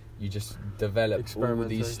you just develop all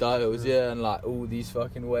these styles, and like all these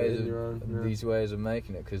fucking ways these ways of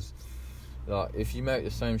making it. Because like if you make the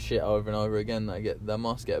same shit over and over again, that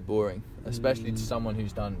must get boring, especially to someone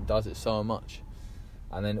who's does it so much,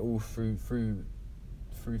 and then all through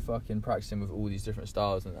fucking practicing with all these different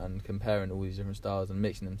styles and comparing all these different styles and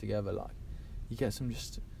mixing them together, like you get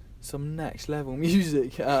some next level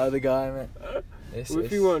music out of the guy, man.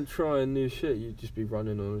 If you weren't trying new shit, you'd just be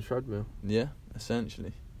running on a treadmill. Yeah,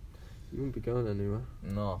 essentially. You wouldn't be going anywhere.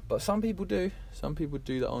 No, but some people do. Some people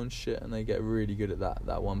do their own shit and they get really good at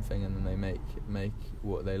that one thing, and then they make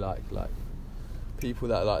what they like. Like people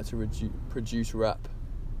that like to produce rap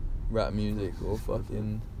music, or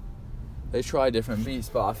fucking they try different beats.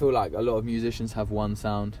 But I feel like a lot of musicians have one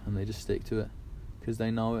sound and they just stick to it because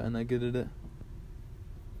they know it and they're good at it.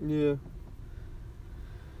 Yeah.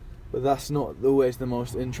 But that's not always the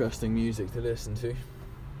most interesting music to listen to.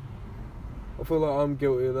 I feel like I'm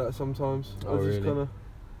guilty of that sometimes. Oh, I just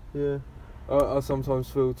really? I sometimes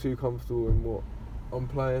feel too comfortable in what I'm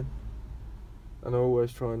playing, and I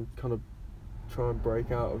always try and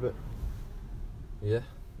break out of it. Yeah,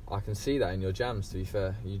 I can see that in your jams. To be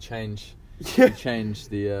fair, you change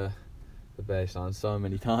the bass line so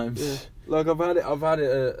many times. Yeah. Like I've had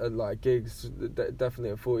it at like gigs,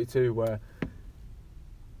 definitely at 42, where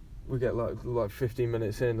we get like 15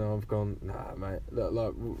 minutes in and I've gone, nah mate,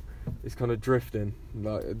 like it's kind of drifting.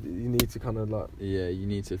 Like you need to kind of like you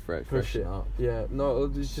need to push it up. Yeah, no,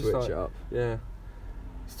 it's just switch it up. Yeah,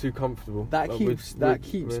 it's too comfortable. That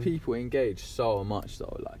keeps people engaged so much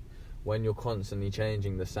though. Like when you're constantly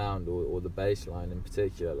changing the sound or the bass line in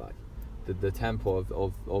particular, like the tempo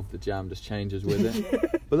of the jam just changes with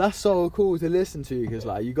it. But that's so cool to listen to, because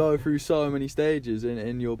like you go through so many stages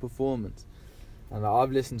in your performance. And like,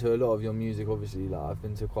 I've listened to a lot of your music, obviously. Like I've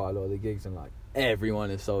been to quite a lot of the gigs, and like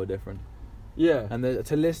everyone is so different. Yeah. And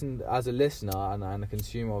to listen as a listener and a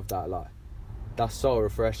consumer of that, like that's so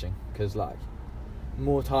refreshing. Because like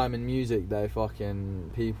more time in music, they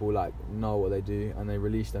people like know what they do and they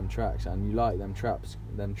release them tracks, and you like them tracks,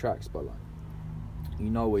 but like you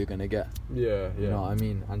know what you're gonna get. Yeah. You know what I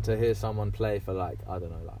mean? And to hear someone play for like I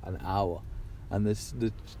don't know, like an hour, and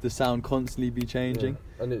the sound constantly be changing.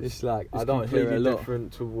 Yeah. And it's like I don't hear it a lot.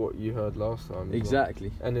 Different to what you heard last time.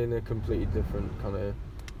 Exactly. Well. And in a completely different kind of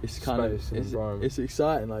environment. It's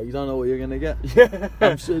exciting. Like you don't know what you're gonna get. Yeah.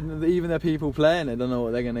 I'm sure even the people playing it don't know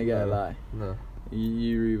what they're gonna get. No. Like no.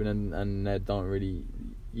 You Ruben and Ned don't really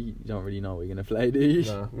know what you're gonna play, do you?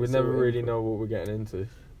 No, we never really know what we're getting into.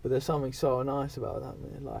 But there's something so nice about that,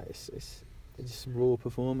 man. Like it's just raw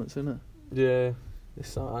performance, isn't it? Yeah.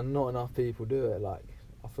 And not enough people do it. Like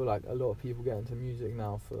I feel like a lot of people get into music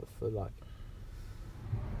now for like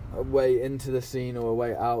a way into the scene or a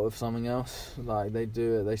way out of something else. Like they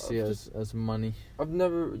do it, they see it as money. I've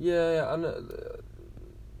never, and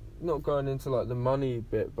not going into like the money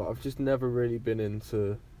bit, but I've just never really been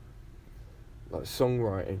into like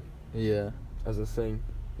songwriting Yeah. as a thing.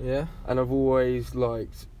 Yeah. And I've always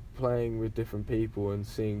liked playing with different people and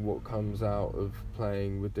seeing what comes out of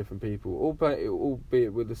playing with different people,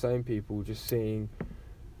 albeit with the same people, just seeing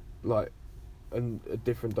like a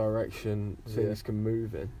different direction things can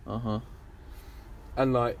move in.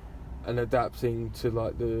 And like, and adapting to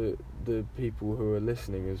like the people who are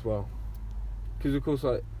listening as well, because of course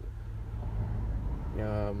like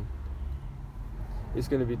it's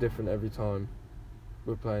going to be different every time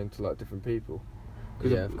we're playing to like different people.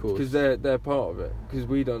 Yeah, of course. Because they're part of it. Because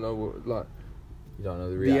we don't know what, like, you don't know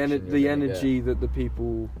the reaction. The energy that the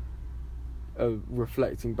people are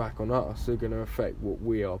reflecting back on us are going to affect what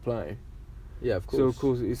we are playing. Yeah, of course. So of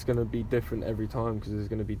course it's going to be different every time, because there's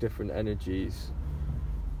going to be different energies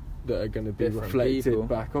that are going to be Different reflected people,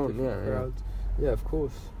 back on. Yeah, of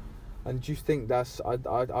course. And do you think that's...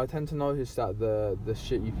 I tend to notice that the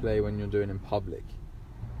shit you play when you're doing in public,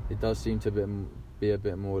 it does seem to be a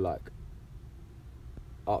bit more like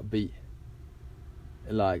upbeat,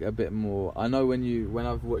 like a bit more. I know when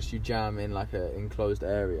I've watched you jam in like a enclosed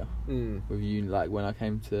area with you, like when I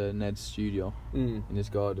came to Ned's studio in his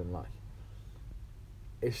garden, like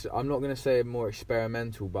I'm not gonna say more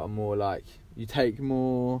experimental, but more like you take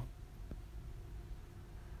more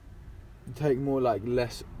like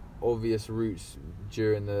less obvious routes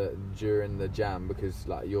during the jam, because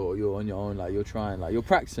like you're on your own, like you're trying, like you're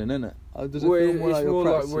practicing, innit? Does it feel more like you're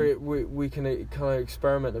practicing? Like we can kind of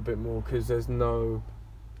experiment a bit more, because there's no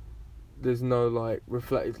like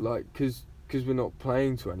reflect, like because we're not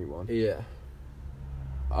playing to anyone. Yeah.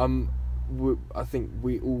 I think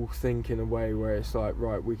we all think in a way where it's like,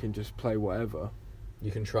 right, we can just play whatever.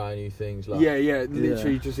 You can try new things, like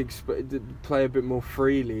literally just play a bit more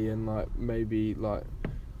freely, and like maybe like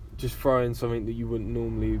just throw in something that you wouldn't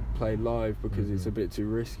normally play live because it's a bit too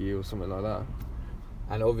risky or something like that.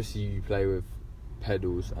 And obviously you play with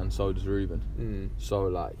pedals, and so does Ruben. So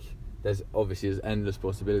like there's endless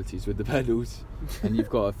possibilities with the pedals, and you've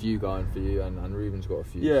got a few going for you, and Ruben's got a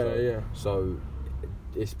few. So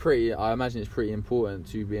it's I imagine it's pretty important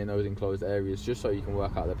to be in those enclosed areas, just so you can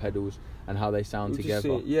work out the pedals and how they sound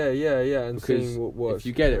together. And because seeing what works. If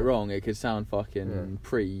you get it wrong, it could sound fucking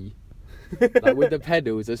pretty. Like with the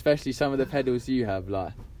pedals, especially some of the pedals you have,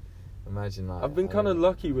 like imagine like. I've been kind of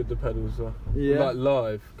lucky with the pedals though. Like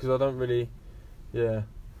live, because I don't really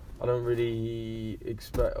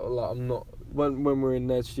expect, like I'm not, when we're in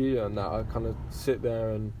their studio and that, I kind of sit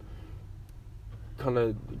there and kind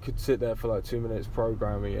of could sit there for like 2 minutes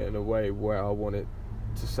programming it in a way where I want it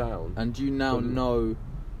to sound. And do you now know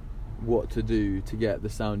what to do to get the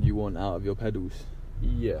sound you want out of your pedals?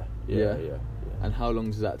 Yeah. And how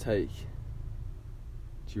long does that take,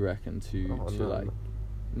 do you reckon, to like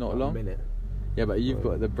not long? A minute. Yeah, but you've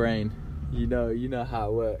got the brain. You know how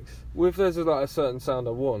it works. Well, if there's like a certain sound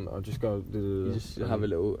I want, I'll just go. You just have a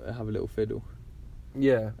little fiddle.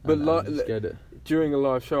 Yeah, but like just get it. During a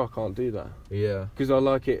live show, I can't do that. Yeah, because I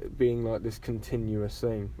like it being like this continuous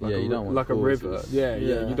thing. Like you don't want like pauses. A river. Yeah.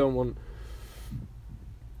 You don't want.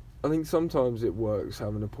 I think sometimes it works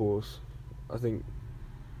having a pause. I think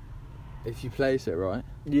if you place it right.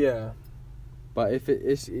 Yeah. But if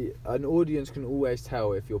an audience can always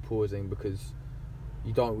tell if you're pausing, because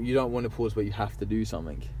you don't want to pause, but you have to do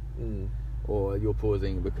something, or you're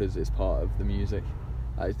pausing because it's part of the music.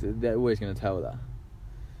 Like, they're always going to tell that.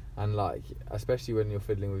 And like, especially when you're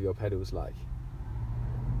fiddling with your pedals, like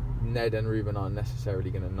Ned and Ruben aren't necessarily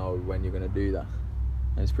going to know when you're going to do that,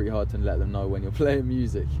 and it's pretty hard to let them know when you're playing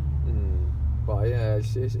music. But yeah,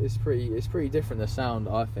 it's pretty different, the sound,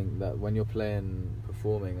 I think, that when you're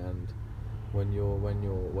performing and when you're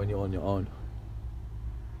on your own.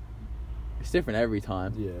 It's different every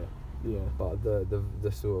time. Yeah. But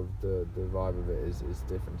the sort of the vibe of it is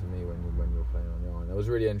different to me when you're playing on your own. It was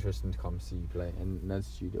really interesting to come see you play in Ned's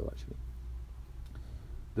studio, actually.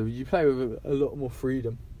 You play with a lot more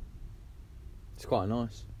freedom. It's quite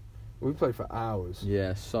nice. We play for hours.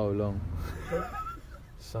 Yeah, so long.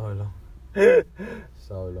 So long. Yeah.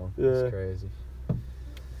 It's crazy.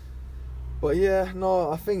 But yeah, no,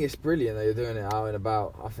 I think it's brilliant that you're doing it out and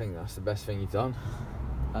about. I think that's the best thing you've done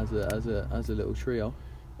as a little trio.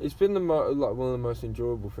 It's been like one of the most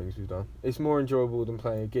enjoyable things we've done. It's more enjoyable than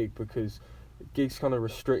playing a gig, because gigs kind of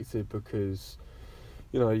restricted, because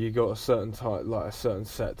you got a certain time, like a certain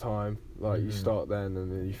set time, like you start then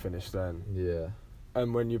and then you finish then. Yeah.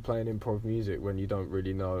 And when you're playing improv music, when you don't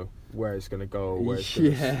really know where it's gonna go, or where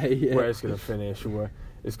it's gonna finish, or where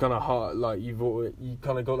it's kind of hard. Like you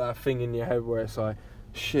kind of got that thing in your head where it's like,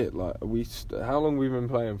 shit, like how long we've been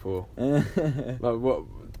playing for? Like what?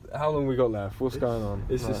 How long we got left? What's going on?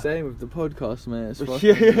 It's the same with the podcast, man. It's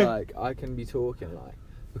Yeah. fucking, like, I can be talking, like,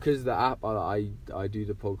 because the app I do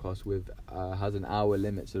the podcast with has an hour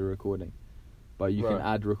limit to the recording, but you can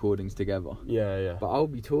Right. add recordings together. Yeah. But I'll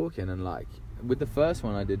be talking, and like with the first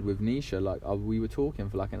one I did with Nisha, like we were talking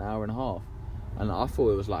for like an hour and a half, and I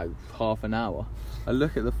thought it was like half an hour. I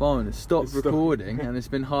look at the phone, it stopped recording, and it's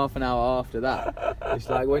been half an hour after that. It's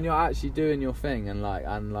like when you're actually doing your thing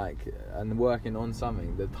and working on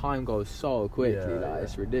something, the time goes so quickly,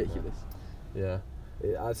 it's ridiculous. Yeah.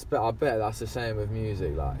 I bet that's the same with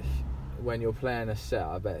music. Like when you're playing a set,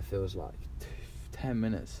 I bet it feels like 10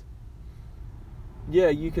 minutes. Yeah,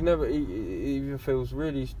 you can never. It either feels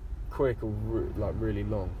really quick or like really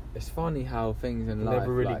long. It's funny how things in You life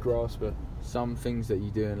never really like, grasp it. some things that you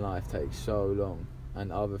do in life take so long,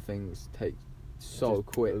 and other things take so Just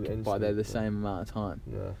quick, instant, but they're the yeah. same amount of time.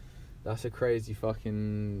 Yeah. That's a crazy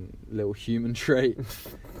fucking little human trait.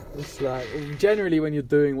 It's like generally when you're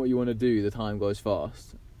doing what you want to do, the time goes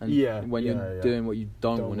fast, and when you're doing what you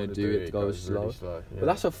don't want to do, it goes slow. Really slow. Yeah. But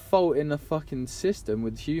that's a fault in the fucking system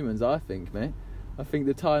with humans, I think, mate. I think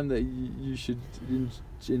the time that you should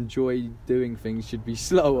enjoy doing things should be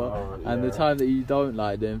slower, and the time that you don't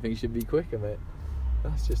like doing things should be quicker, mate.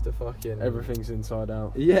 That's just a fucking... Everything's inside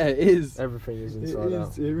out. Yeah, it is. Everything is inside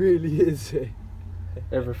out. It really is.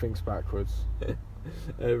 Everything's backwards.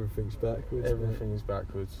 Everything's backwards. Everything is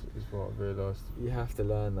backwards, is what I've realised. You have to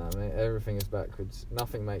learn that, mate. Everything is backwards.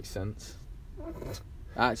 Nothing makes sense.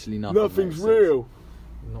 Actually, Nothing's makes real.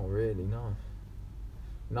 Sense. Not really, no.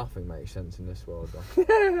 Nothing makes sense in this world, though.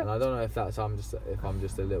 And I don't know if I'm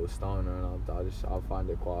just a little stoner, and I find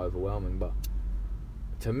it quite overwhelming. But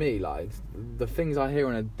to me, like the things I hear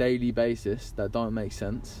on a daily basis that don't make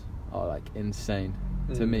sense are like insane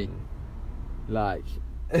to me. Like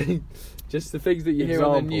just the things that you hear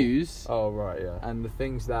on the news. Oh right, yeah. And the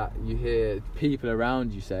things that you hear people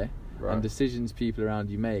around you say, and decisions people around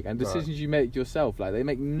you make, and decisions you make yourself. Like they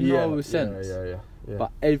make no sense. Yeah.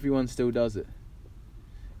 But everyone still does it.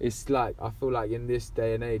 It's like, I feel like in this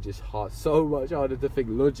day and age, it's so much harder to think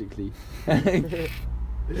logically.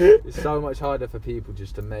 It's so much harder for people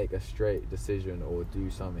just to make a straight decision or do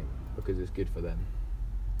something because it's good for them.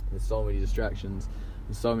 There's so many distractions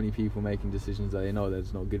and so many people making decisions that they know that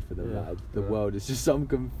it's not good for them. Yeah, The world is just some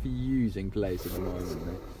confusing place at the moment,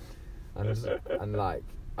 mate. And like,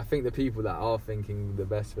 I think the people that are thinking the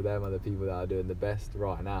best for them are the people that are doing the best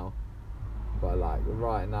right now. But like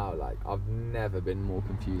right now, like I've never been more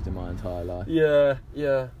confused in my entire life.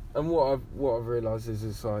 Yeah. And what I've realised is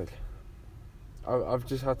it's like I've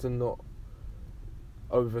just had to not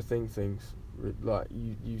overthink things. Like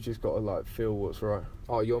you just got to like feel what's right.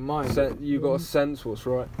 Oh, your mind. You got to sense what's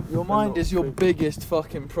right. Your mind is your biggest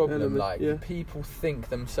fucking problem. Element, like people think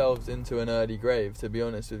themselves into an early grave. To be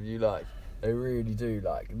honest with you, like they really do.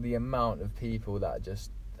 Like the amount of people that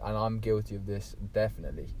just, and I'm guilty of this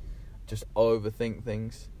definitely, just overthink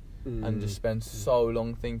things and just spend so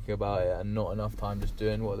long thinking about it and not enough time just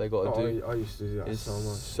doing what they got to do. I used to do that so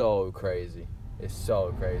much. So crazy. It's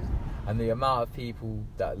so crazy. And the amount of people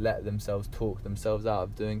that let themselves talk themselves out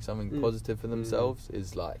of doing something positive for themselves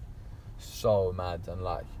is like so mad. And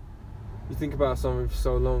like, you think about something for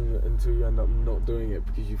so long until you end up not doing it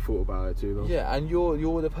because you thought about it too long. Yeah, and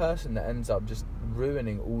you're the person that ends up just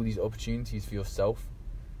ruining all these opportunities for yourself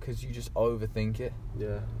because you just overthink it.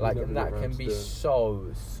 Yeah. Like, and that can be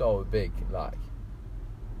so big. Like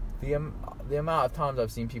the amount of times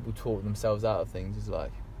I've seen people talk themselves out of things is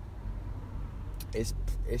like,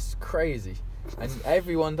 it's crazy, and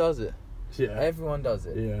everyone does it. Yeah. Everyone does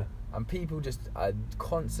it. Yeah. And people just are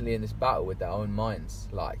constantly in this battle with their own minds.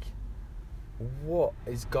 Like, what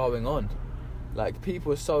is going on? Like,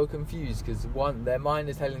 people are so confused because their mind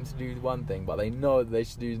is telling them to do one thing, but they know that they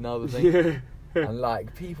should do another thing. Yeah. And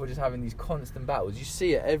like, people are just having these constant battles. You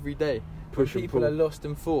see it every day. Push when and people pull. are lost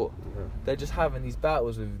in thought, Yeah. they're just having these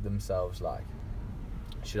battles with themselves. Like,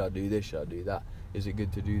 should I do this? Should I do that? Is it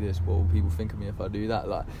good to do this? What will people think of me if I do that?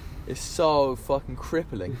 Like, it's so fucking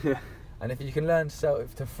crippling. And if you can learn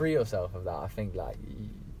to free yourself of that, I think like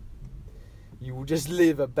you will just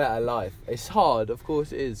live a better life. It's hard, of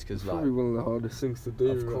course it is, because like, probably one of the hardest things to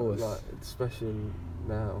do. Of course. like, especially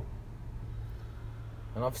now.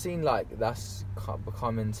 and I've seen like that's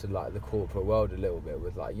become into like the corporate world a little bit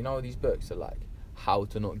with like, you know, these books are like how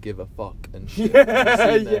to not give a fuck and shit.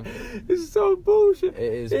 Yeah. It's so bullshit.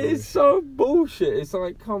 It is. It is so bullshit. It's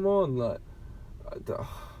like, come on, like.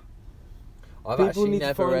 I've People actually need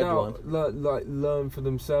never to find read out, one. like learn for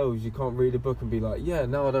themselves. You can't read a book and be like, yeah,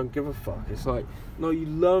 no, I don't give a fuck. It's like, no, you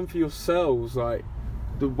learn for yourselves. Like,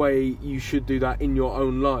 the way you should do that in your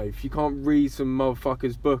own life. You can't read some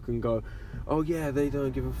motherfucker's book and go, oh yeah, they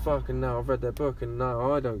don't give a fuck, and now I've read their book and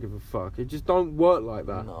now I don't give a fuck. It just don't work like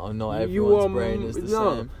that. No, not everyone's brain is the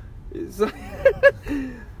same.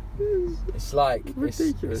 It's like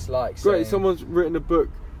ridiculous. It's like great. saying, Someone's written a book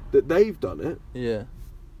that they've done it. Yeah.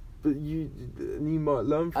 But you might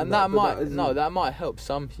learn from and that. That might help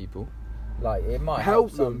some people. Like it might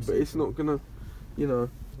help some them, but it's not gonna,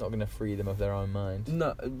 It's not gonna free them of their own mind.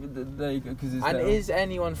 No, there you go. Is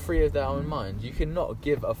anyone free of their own mind? You cannot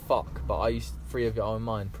give a fuck, but are you free of your own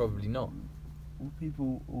mind? Probably not. What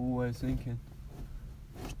people are always thinking.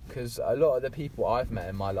 Because a lot of the people I've met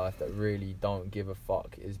in my life that really don't give a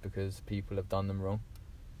fuck is because people have done them wrong.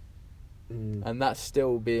 And that's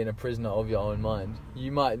still being a prisoner of your own mind.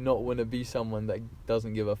 You might not want to be someone that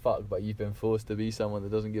doesn't give a fuck, but you've been forced to be someone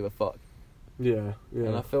that doesn't give a fuck. Yeah.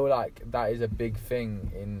 And I feel like that is a big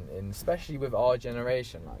thing in especially with our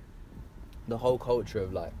generation, like the whole culture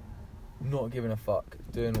of like not giving a fuck,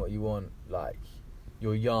 doing what you want, like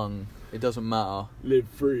you're young, it doesn't matter. Live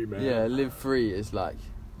free, man. Yeah, live free is like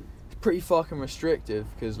it's pretty fucking restrictive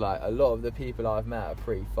because like a lot of the people I've met are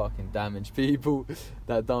pretty fucking damaged people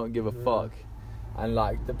that don't give a fuck, and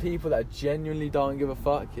like the people that genuinely don't give a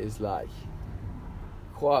fuck is like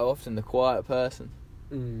quite often the quiet person.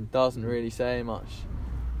 Doesn't really say much,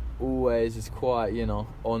 always is quite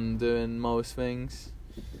on doing most things,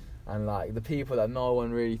 and like the people that no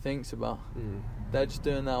one really thinks about, they're just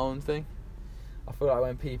doing their own thing. I feel like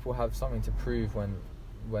when people have something to prove,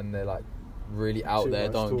 when they're like really out there,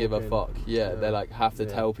 don't give a fuck, they like have to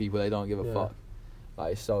tell people they don't give a fuck.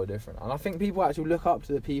 Like it's so different, and I think people actually look up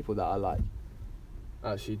to the people that are like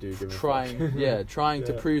actually do give trying, a fuck. trying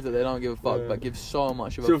to prove that they don't give a fuck, but give so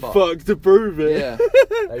much of a a fuck to prove it. Yeah,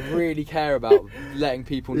 they really care about letting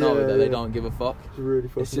people know that they don't give a fuck.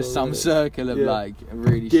 It's just some circle of like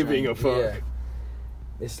really giving a fuck. Yeah.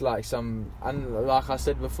 It's like some, and like I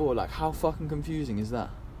said before, like how fucking confusing is that?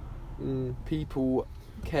 People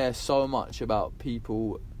care so much about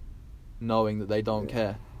people knowing that they don't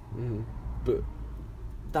care. But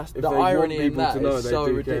that's the irony in that. It's so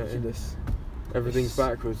ridiculous. Everything's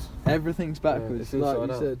backwards. Everything's backwards, like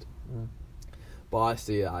you said. Yeah. But I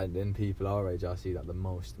see that in people our age. I see that the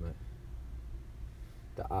most, mate.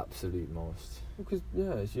 The absolute most. Because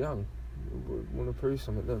it's young. Want to prove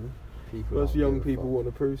something, don't they? Most young people want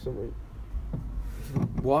to prove something.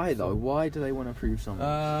 Why though? Why do they want to prove something?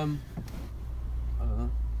 I don't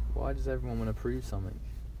know. Why does everyone want to prove something?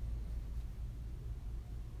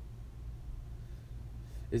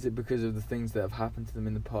 Is it because of the things that have happened to them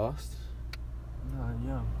in the past? No,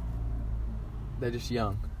 young. They're just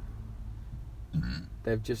young.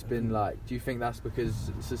 They've just been like. Do you think that's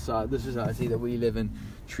because the society that we live in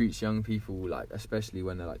treats young people like, especially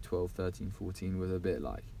when they're like 12, 13, 14, with a bit of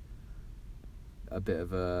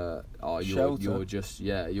a you're just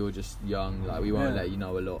young, like we won't let you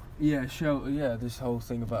know a lot. Yeah, this whole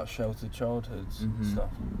thing about sheltered childhoods and stuff.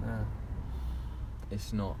 Yeah.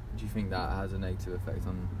 It's not. Do you think that has a negative effect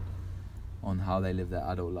on how they live their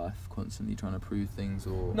adult life, constantly trying to prove things?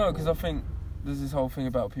 Or no, because I think there's this whole thing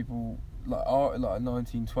about people like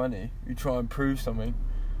 19, 20 who try and prove something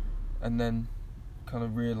and then kind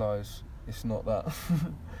of realise it's not that.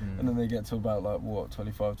 And then they get to about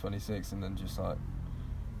 25, 26 and then just like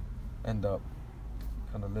end up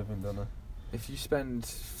kind of living, don't they? If you spend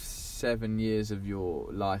 7 years of your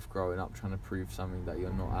life growing up trying to prove something that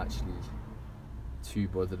you're not actually too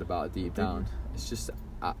bothered about deep down, it's just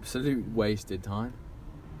absolute wasted time.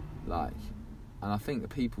 Like, and I think that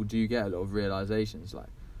people do get a lot of realizations, like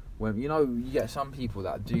when you get some people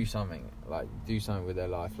that do something with their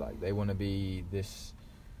life, like they want to be this,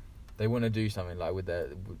 they want to do something like with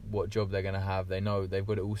what job they're gonna have, they know they've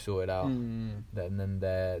got it all sorted out, and then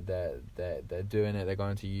they're doing it, they're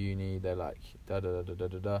going to uni, they're like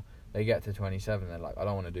they get to 27, they're like, I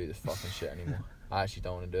don't want to do this fucking shit anymore. I actually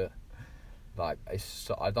don't want to do it. Like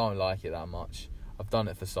I don't like it that much. I've done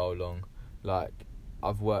it for so long. Like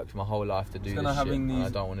I've worked my whole life to do this shit, and I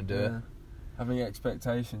don't want to do it. Having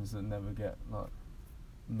expectations that never get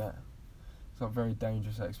met. It's like very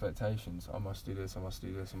dangerous expectations. I must do this, I must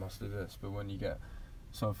do this, I must do this. But when you get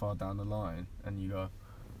so far down the line and you go,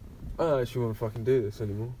 I don't actually want to fucking do this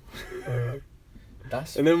anymore.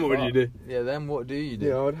 And then what do you do? Yeah, then what do you do?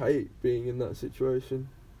 Yeah, I'd hate being in that situation.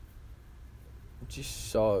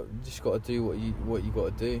 Just got to do what you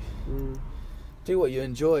got to do. Do what you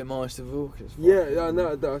enjoy most of all. I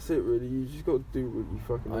know, that's it really. You just got to do what you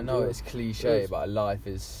fucking enjoy. I know it's cliche, but life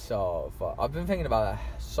is so fun. I've been thinking about that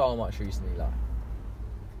so much recently. Like,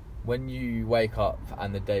 when you wake up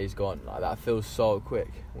and the day's gone, like that feels so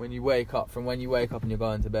quick. When you wake up and you're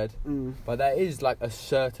going to bed. But there is like a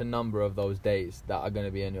certain number of those days that are going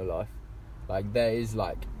to be in your life. Like there is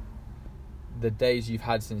like the days you've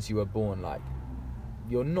had since you were born. Like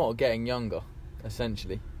you're not getting younger,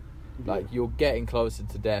 essentially. Like you're getting closer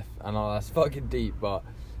to death, and that's fucking deep, but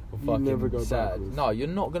fucking never go sad. backwards. No, you're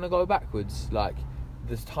not gonna go backwards. Like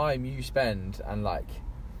this time you spend, and like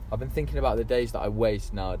I've been thinking about the days that I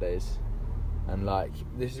waste nowadays, and like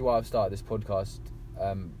this is why I've started this podcast,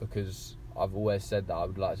 because I've always said that I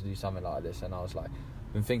would like to do something like this, and I was like,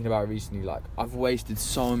 been thinking about it recently. Like I've wasted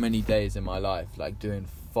so many days in my life, like doing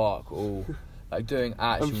fuck all. Like doing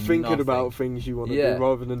actually I'm thinking nothing. about things you want to do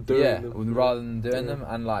rather than doing them. Rather than doing them,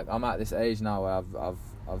 and like I'm at this age now where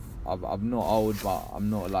I'm not old, but I'm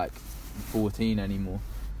not like 14 anymore,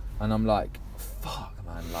 and I'm like, fuck,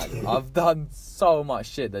 man, like I've done so much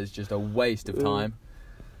shit that's just a waste of time,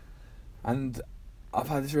 and I've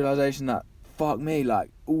had this realization that fuck me,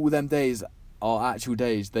 like all them days are actual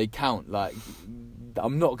days, they count. Like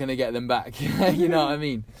I'm not gonna get them back. You know what I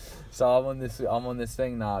mean? So I'm on this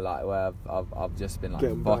thing now, like where I've just been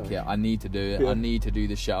like, fuck it, I need to do it. I need to do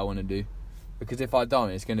the shit I want to do, because if I don't,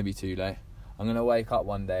 it's gonna be too late. I'm gonna wake up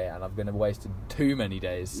one day and I'm gonna waste too many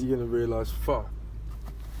days. You're gonna realise, fuck,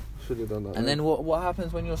 should have done that. And then what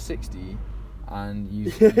happens when you're 60 and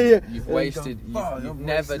you've wasted, you've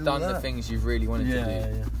never done the things you've really wanted to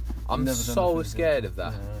do? Yeah. I'm so scared of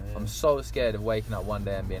that. I'm so scared of waking up one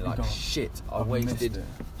day and being like, shit, I wasted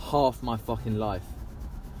half my fucking life.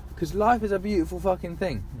 Because life is a beautiful fucking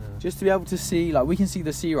thing. Yeah. Just to be able to see, like, we can see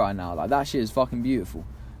the sea right now. Like, that shit is fucking beautiful.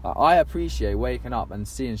 Like, I appreciate waking up and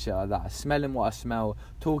seeing shit like that. Smelling what I smell,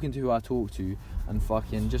 talking to who I talk to, and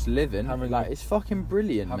fucking just living. It's fucking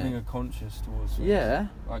brilliant, having mate. a conscious towards it. Yeah.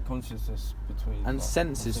 Like, consciousness between... And like,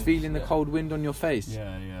 senses, feeling the cold wind on your face.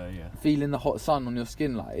 Yeah. Feeling the hot sun on your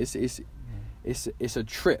skin. Like, it's a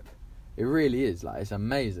trip. It really is. Like, it's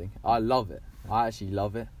amazing. I love it. I actually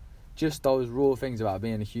love it. Just those raw things about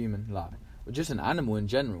being a human, like, or just an animal in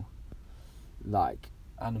general, like,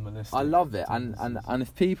 animalistic. I love it, and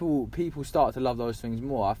if people start to love those things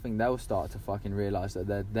more, I think they'll start to fucking realise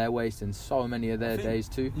that they're wasting so many of their days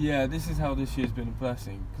too. Yeah, this is how this year's been a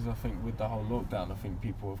blessing, because I think with the whole lockdown, I think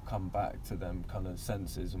people have come back to them kind of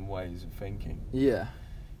senses and ways of thinking. Yeah.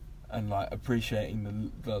 And like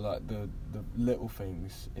appreciating the little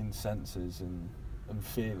things in senses and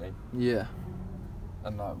feeling. Yeah.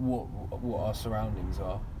 And like what our surroundings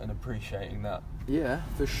are, and appreciating that. Yeah,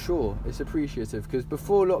 for sure, it's appreciative, because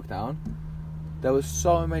before lockdown there was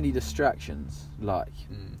so many distractions. Like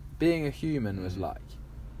being a human was like,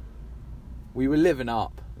 we were living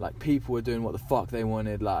up. Like people were doing what the fuck they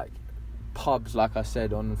wanted. Like pubs, like I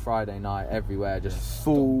said, on Friday night everywhere, just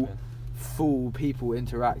full people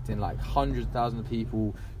interacting, like hundreds of thousands of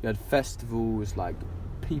people. You had festivals, like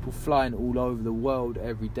people flying all over the world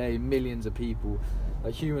every day, millions of people.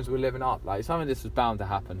 Like humans were living up. Like some of this was bound to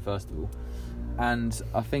happen, first of all. And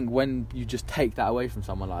I think when you just take that away from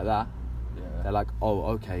someone like that, they're like, oh,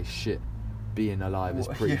 okay, shit, being alive is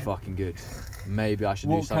pretty fucking good. Maybe I should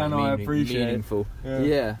do something meaningful.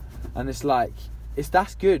 Yeah. And it's like,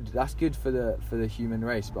 that's good. That's good for the human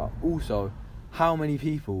race. But also, how many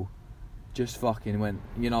people just fucking went,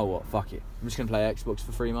 you know what, fuck it, I'm just gonna play Xbox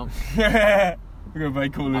for 3 months. We're gonna play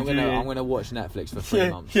Call of Duty. I'm gonna watch Netflix for 3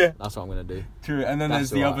 months. Yeah. That's what I'm gonna do. True. And then there's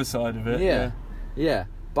the other side of it. Yeah.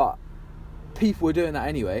 But people were doing that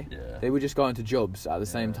anyway. Yeah. They were just going to jobs at the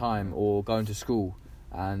same time, or going to school,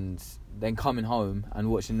 and then coming home and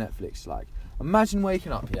watching Netflix. Like, imagine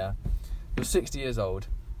waking up, you're 60 years old,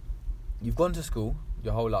 you've gone to school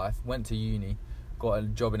your whole life, went to uni, got a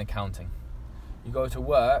job in accounting. You go to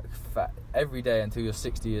work every day until you're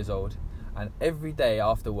 60 years old, and every day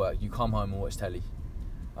after work you come home and watch telly.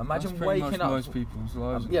 Imagine waking up. Most people's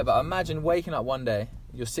lives. But imagine waking up one day,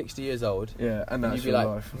 you're 60 years old, and you'd be like,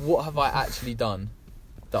 life. What have I actually done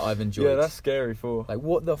that I've enjoyed? Yeah, that's scary for. Like,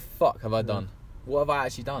 what the fuck have I done? What have I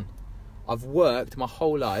actually done? I've worked my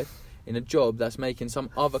whole life in a job that's making some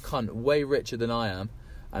other cunt way richer than I am,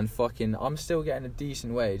 and fucking, I'm still getting a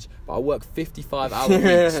decent wage, but I work 55-hour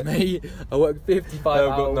weeks, mate. I work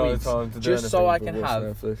 55-hour weeks just so I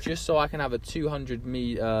can have a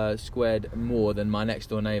 200 squared more than my next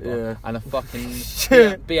door neighbour, and a fucking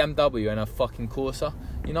BMW and a fucking Corsa.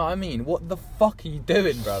 You know what I mean? What the fuck are you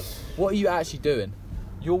doing, bruv? What are you actually doing?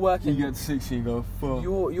 You're working. You get 60 and go, fuck.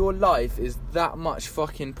 Your life is that much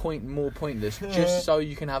fucking more pointless just so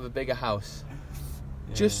you can have a bigger house,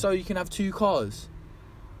 just so you can have 2 cars.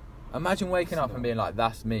 Imagine waking up and being like,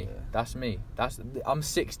 that's me. I'm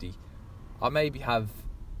 60. I maybe have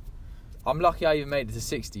I'm lucky I even made it to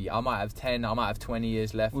 60. I might have 10, I might have 20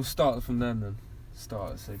 years left. We'll start from then.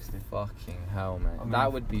 Start at 60. Fucking hell, man. I mean,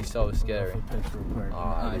 that would be so scary.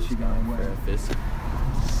 Alright, Actually going away.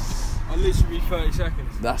 I'll literally be 30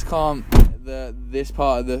 seconds. That's calm. This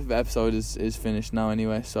part of the episode is finished now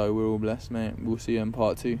anyway, so we're all blessed, mate. We'll see you in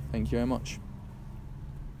part 2. Thank you very much.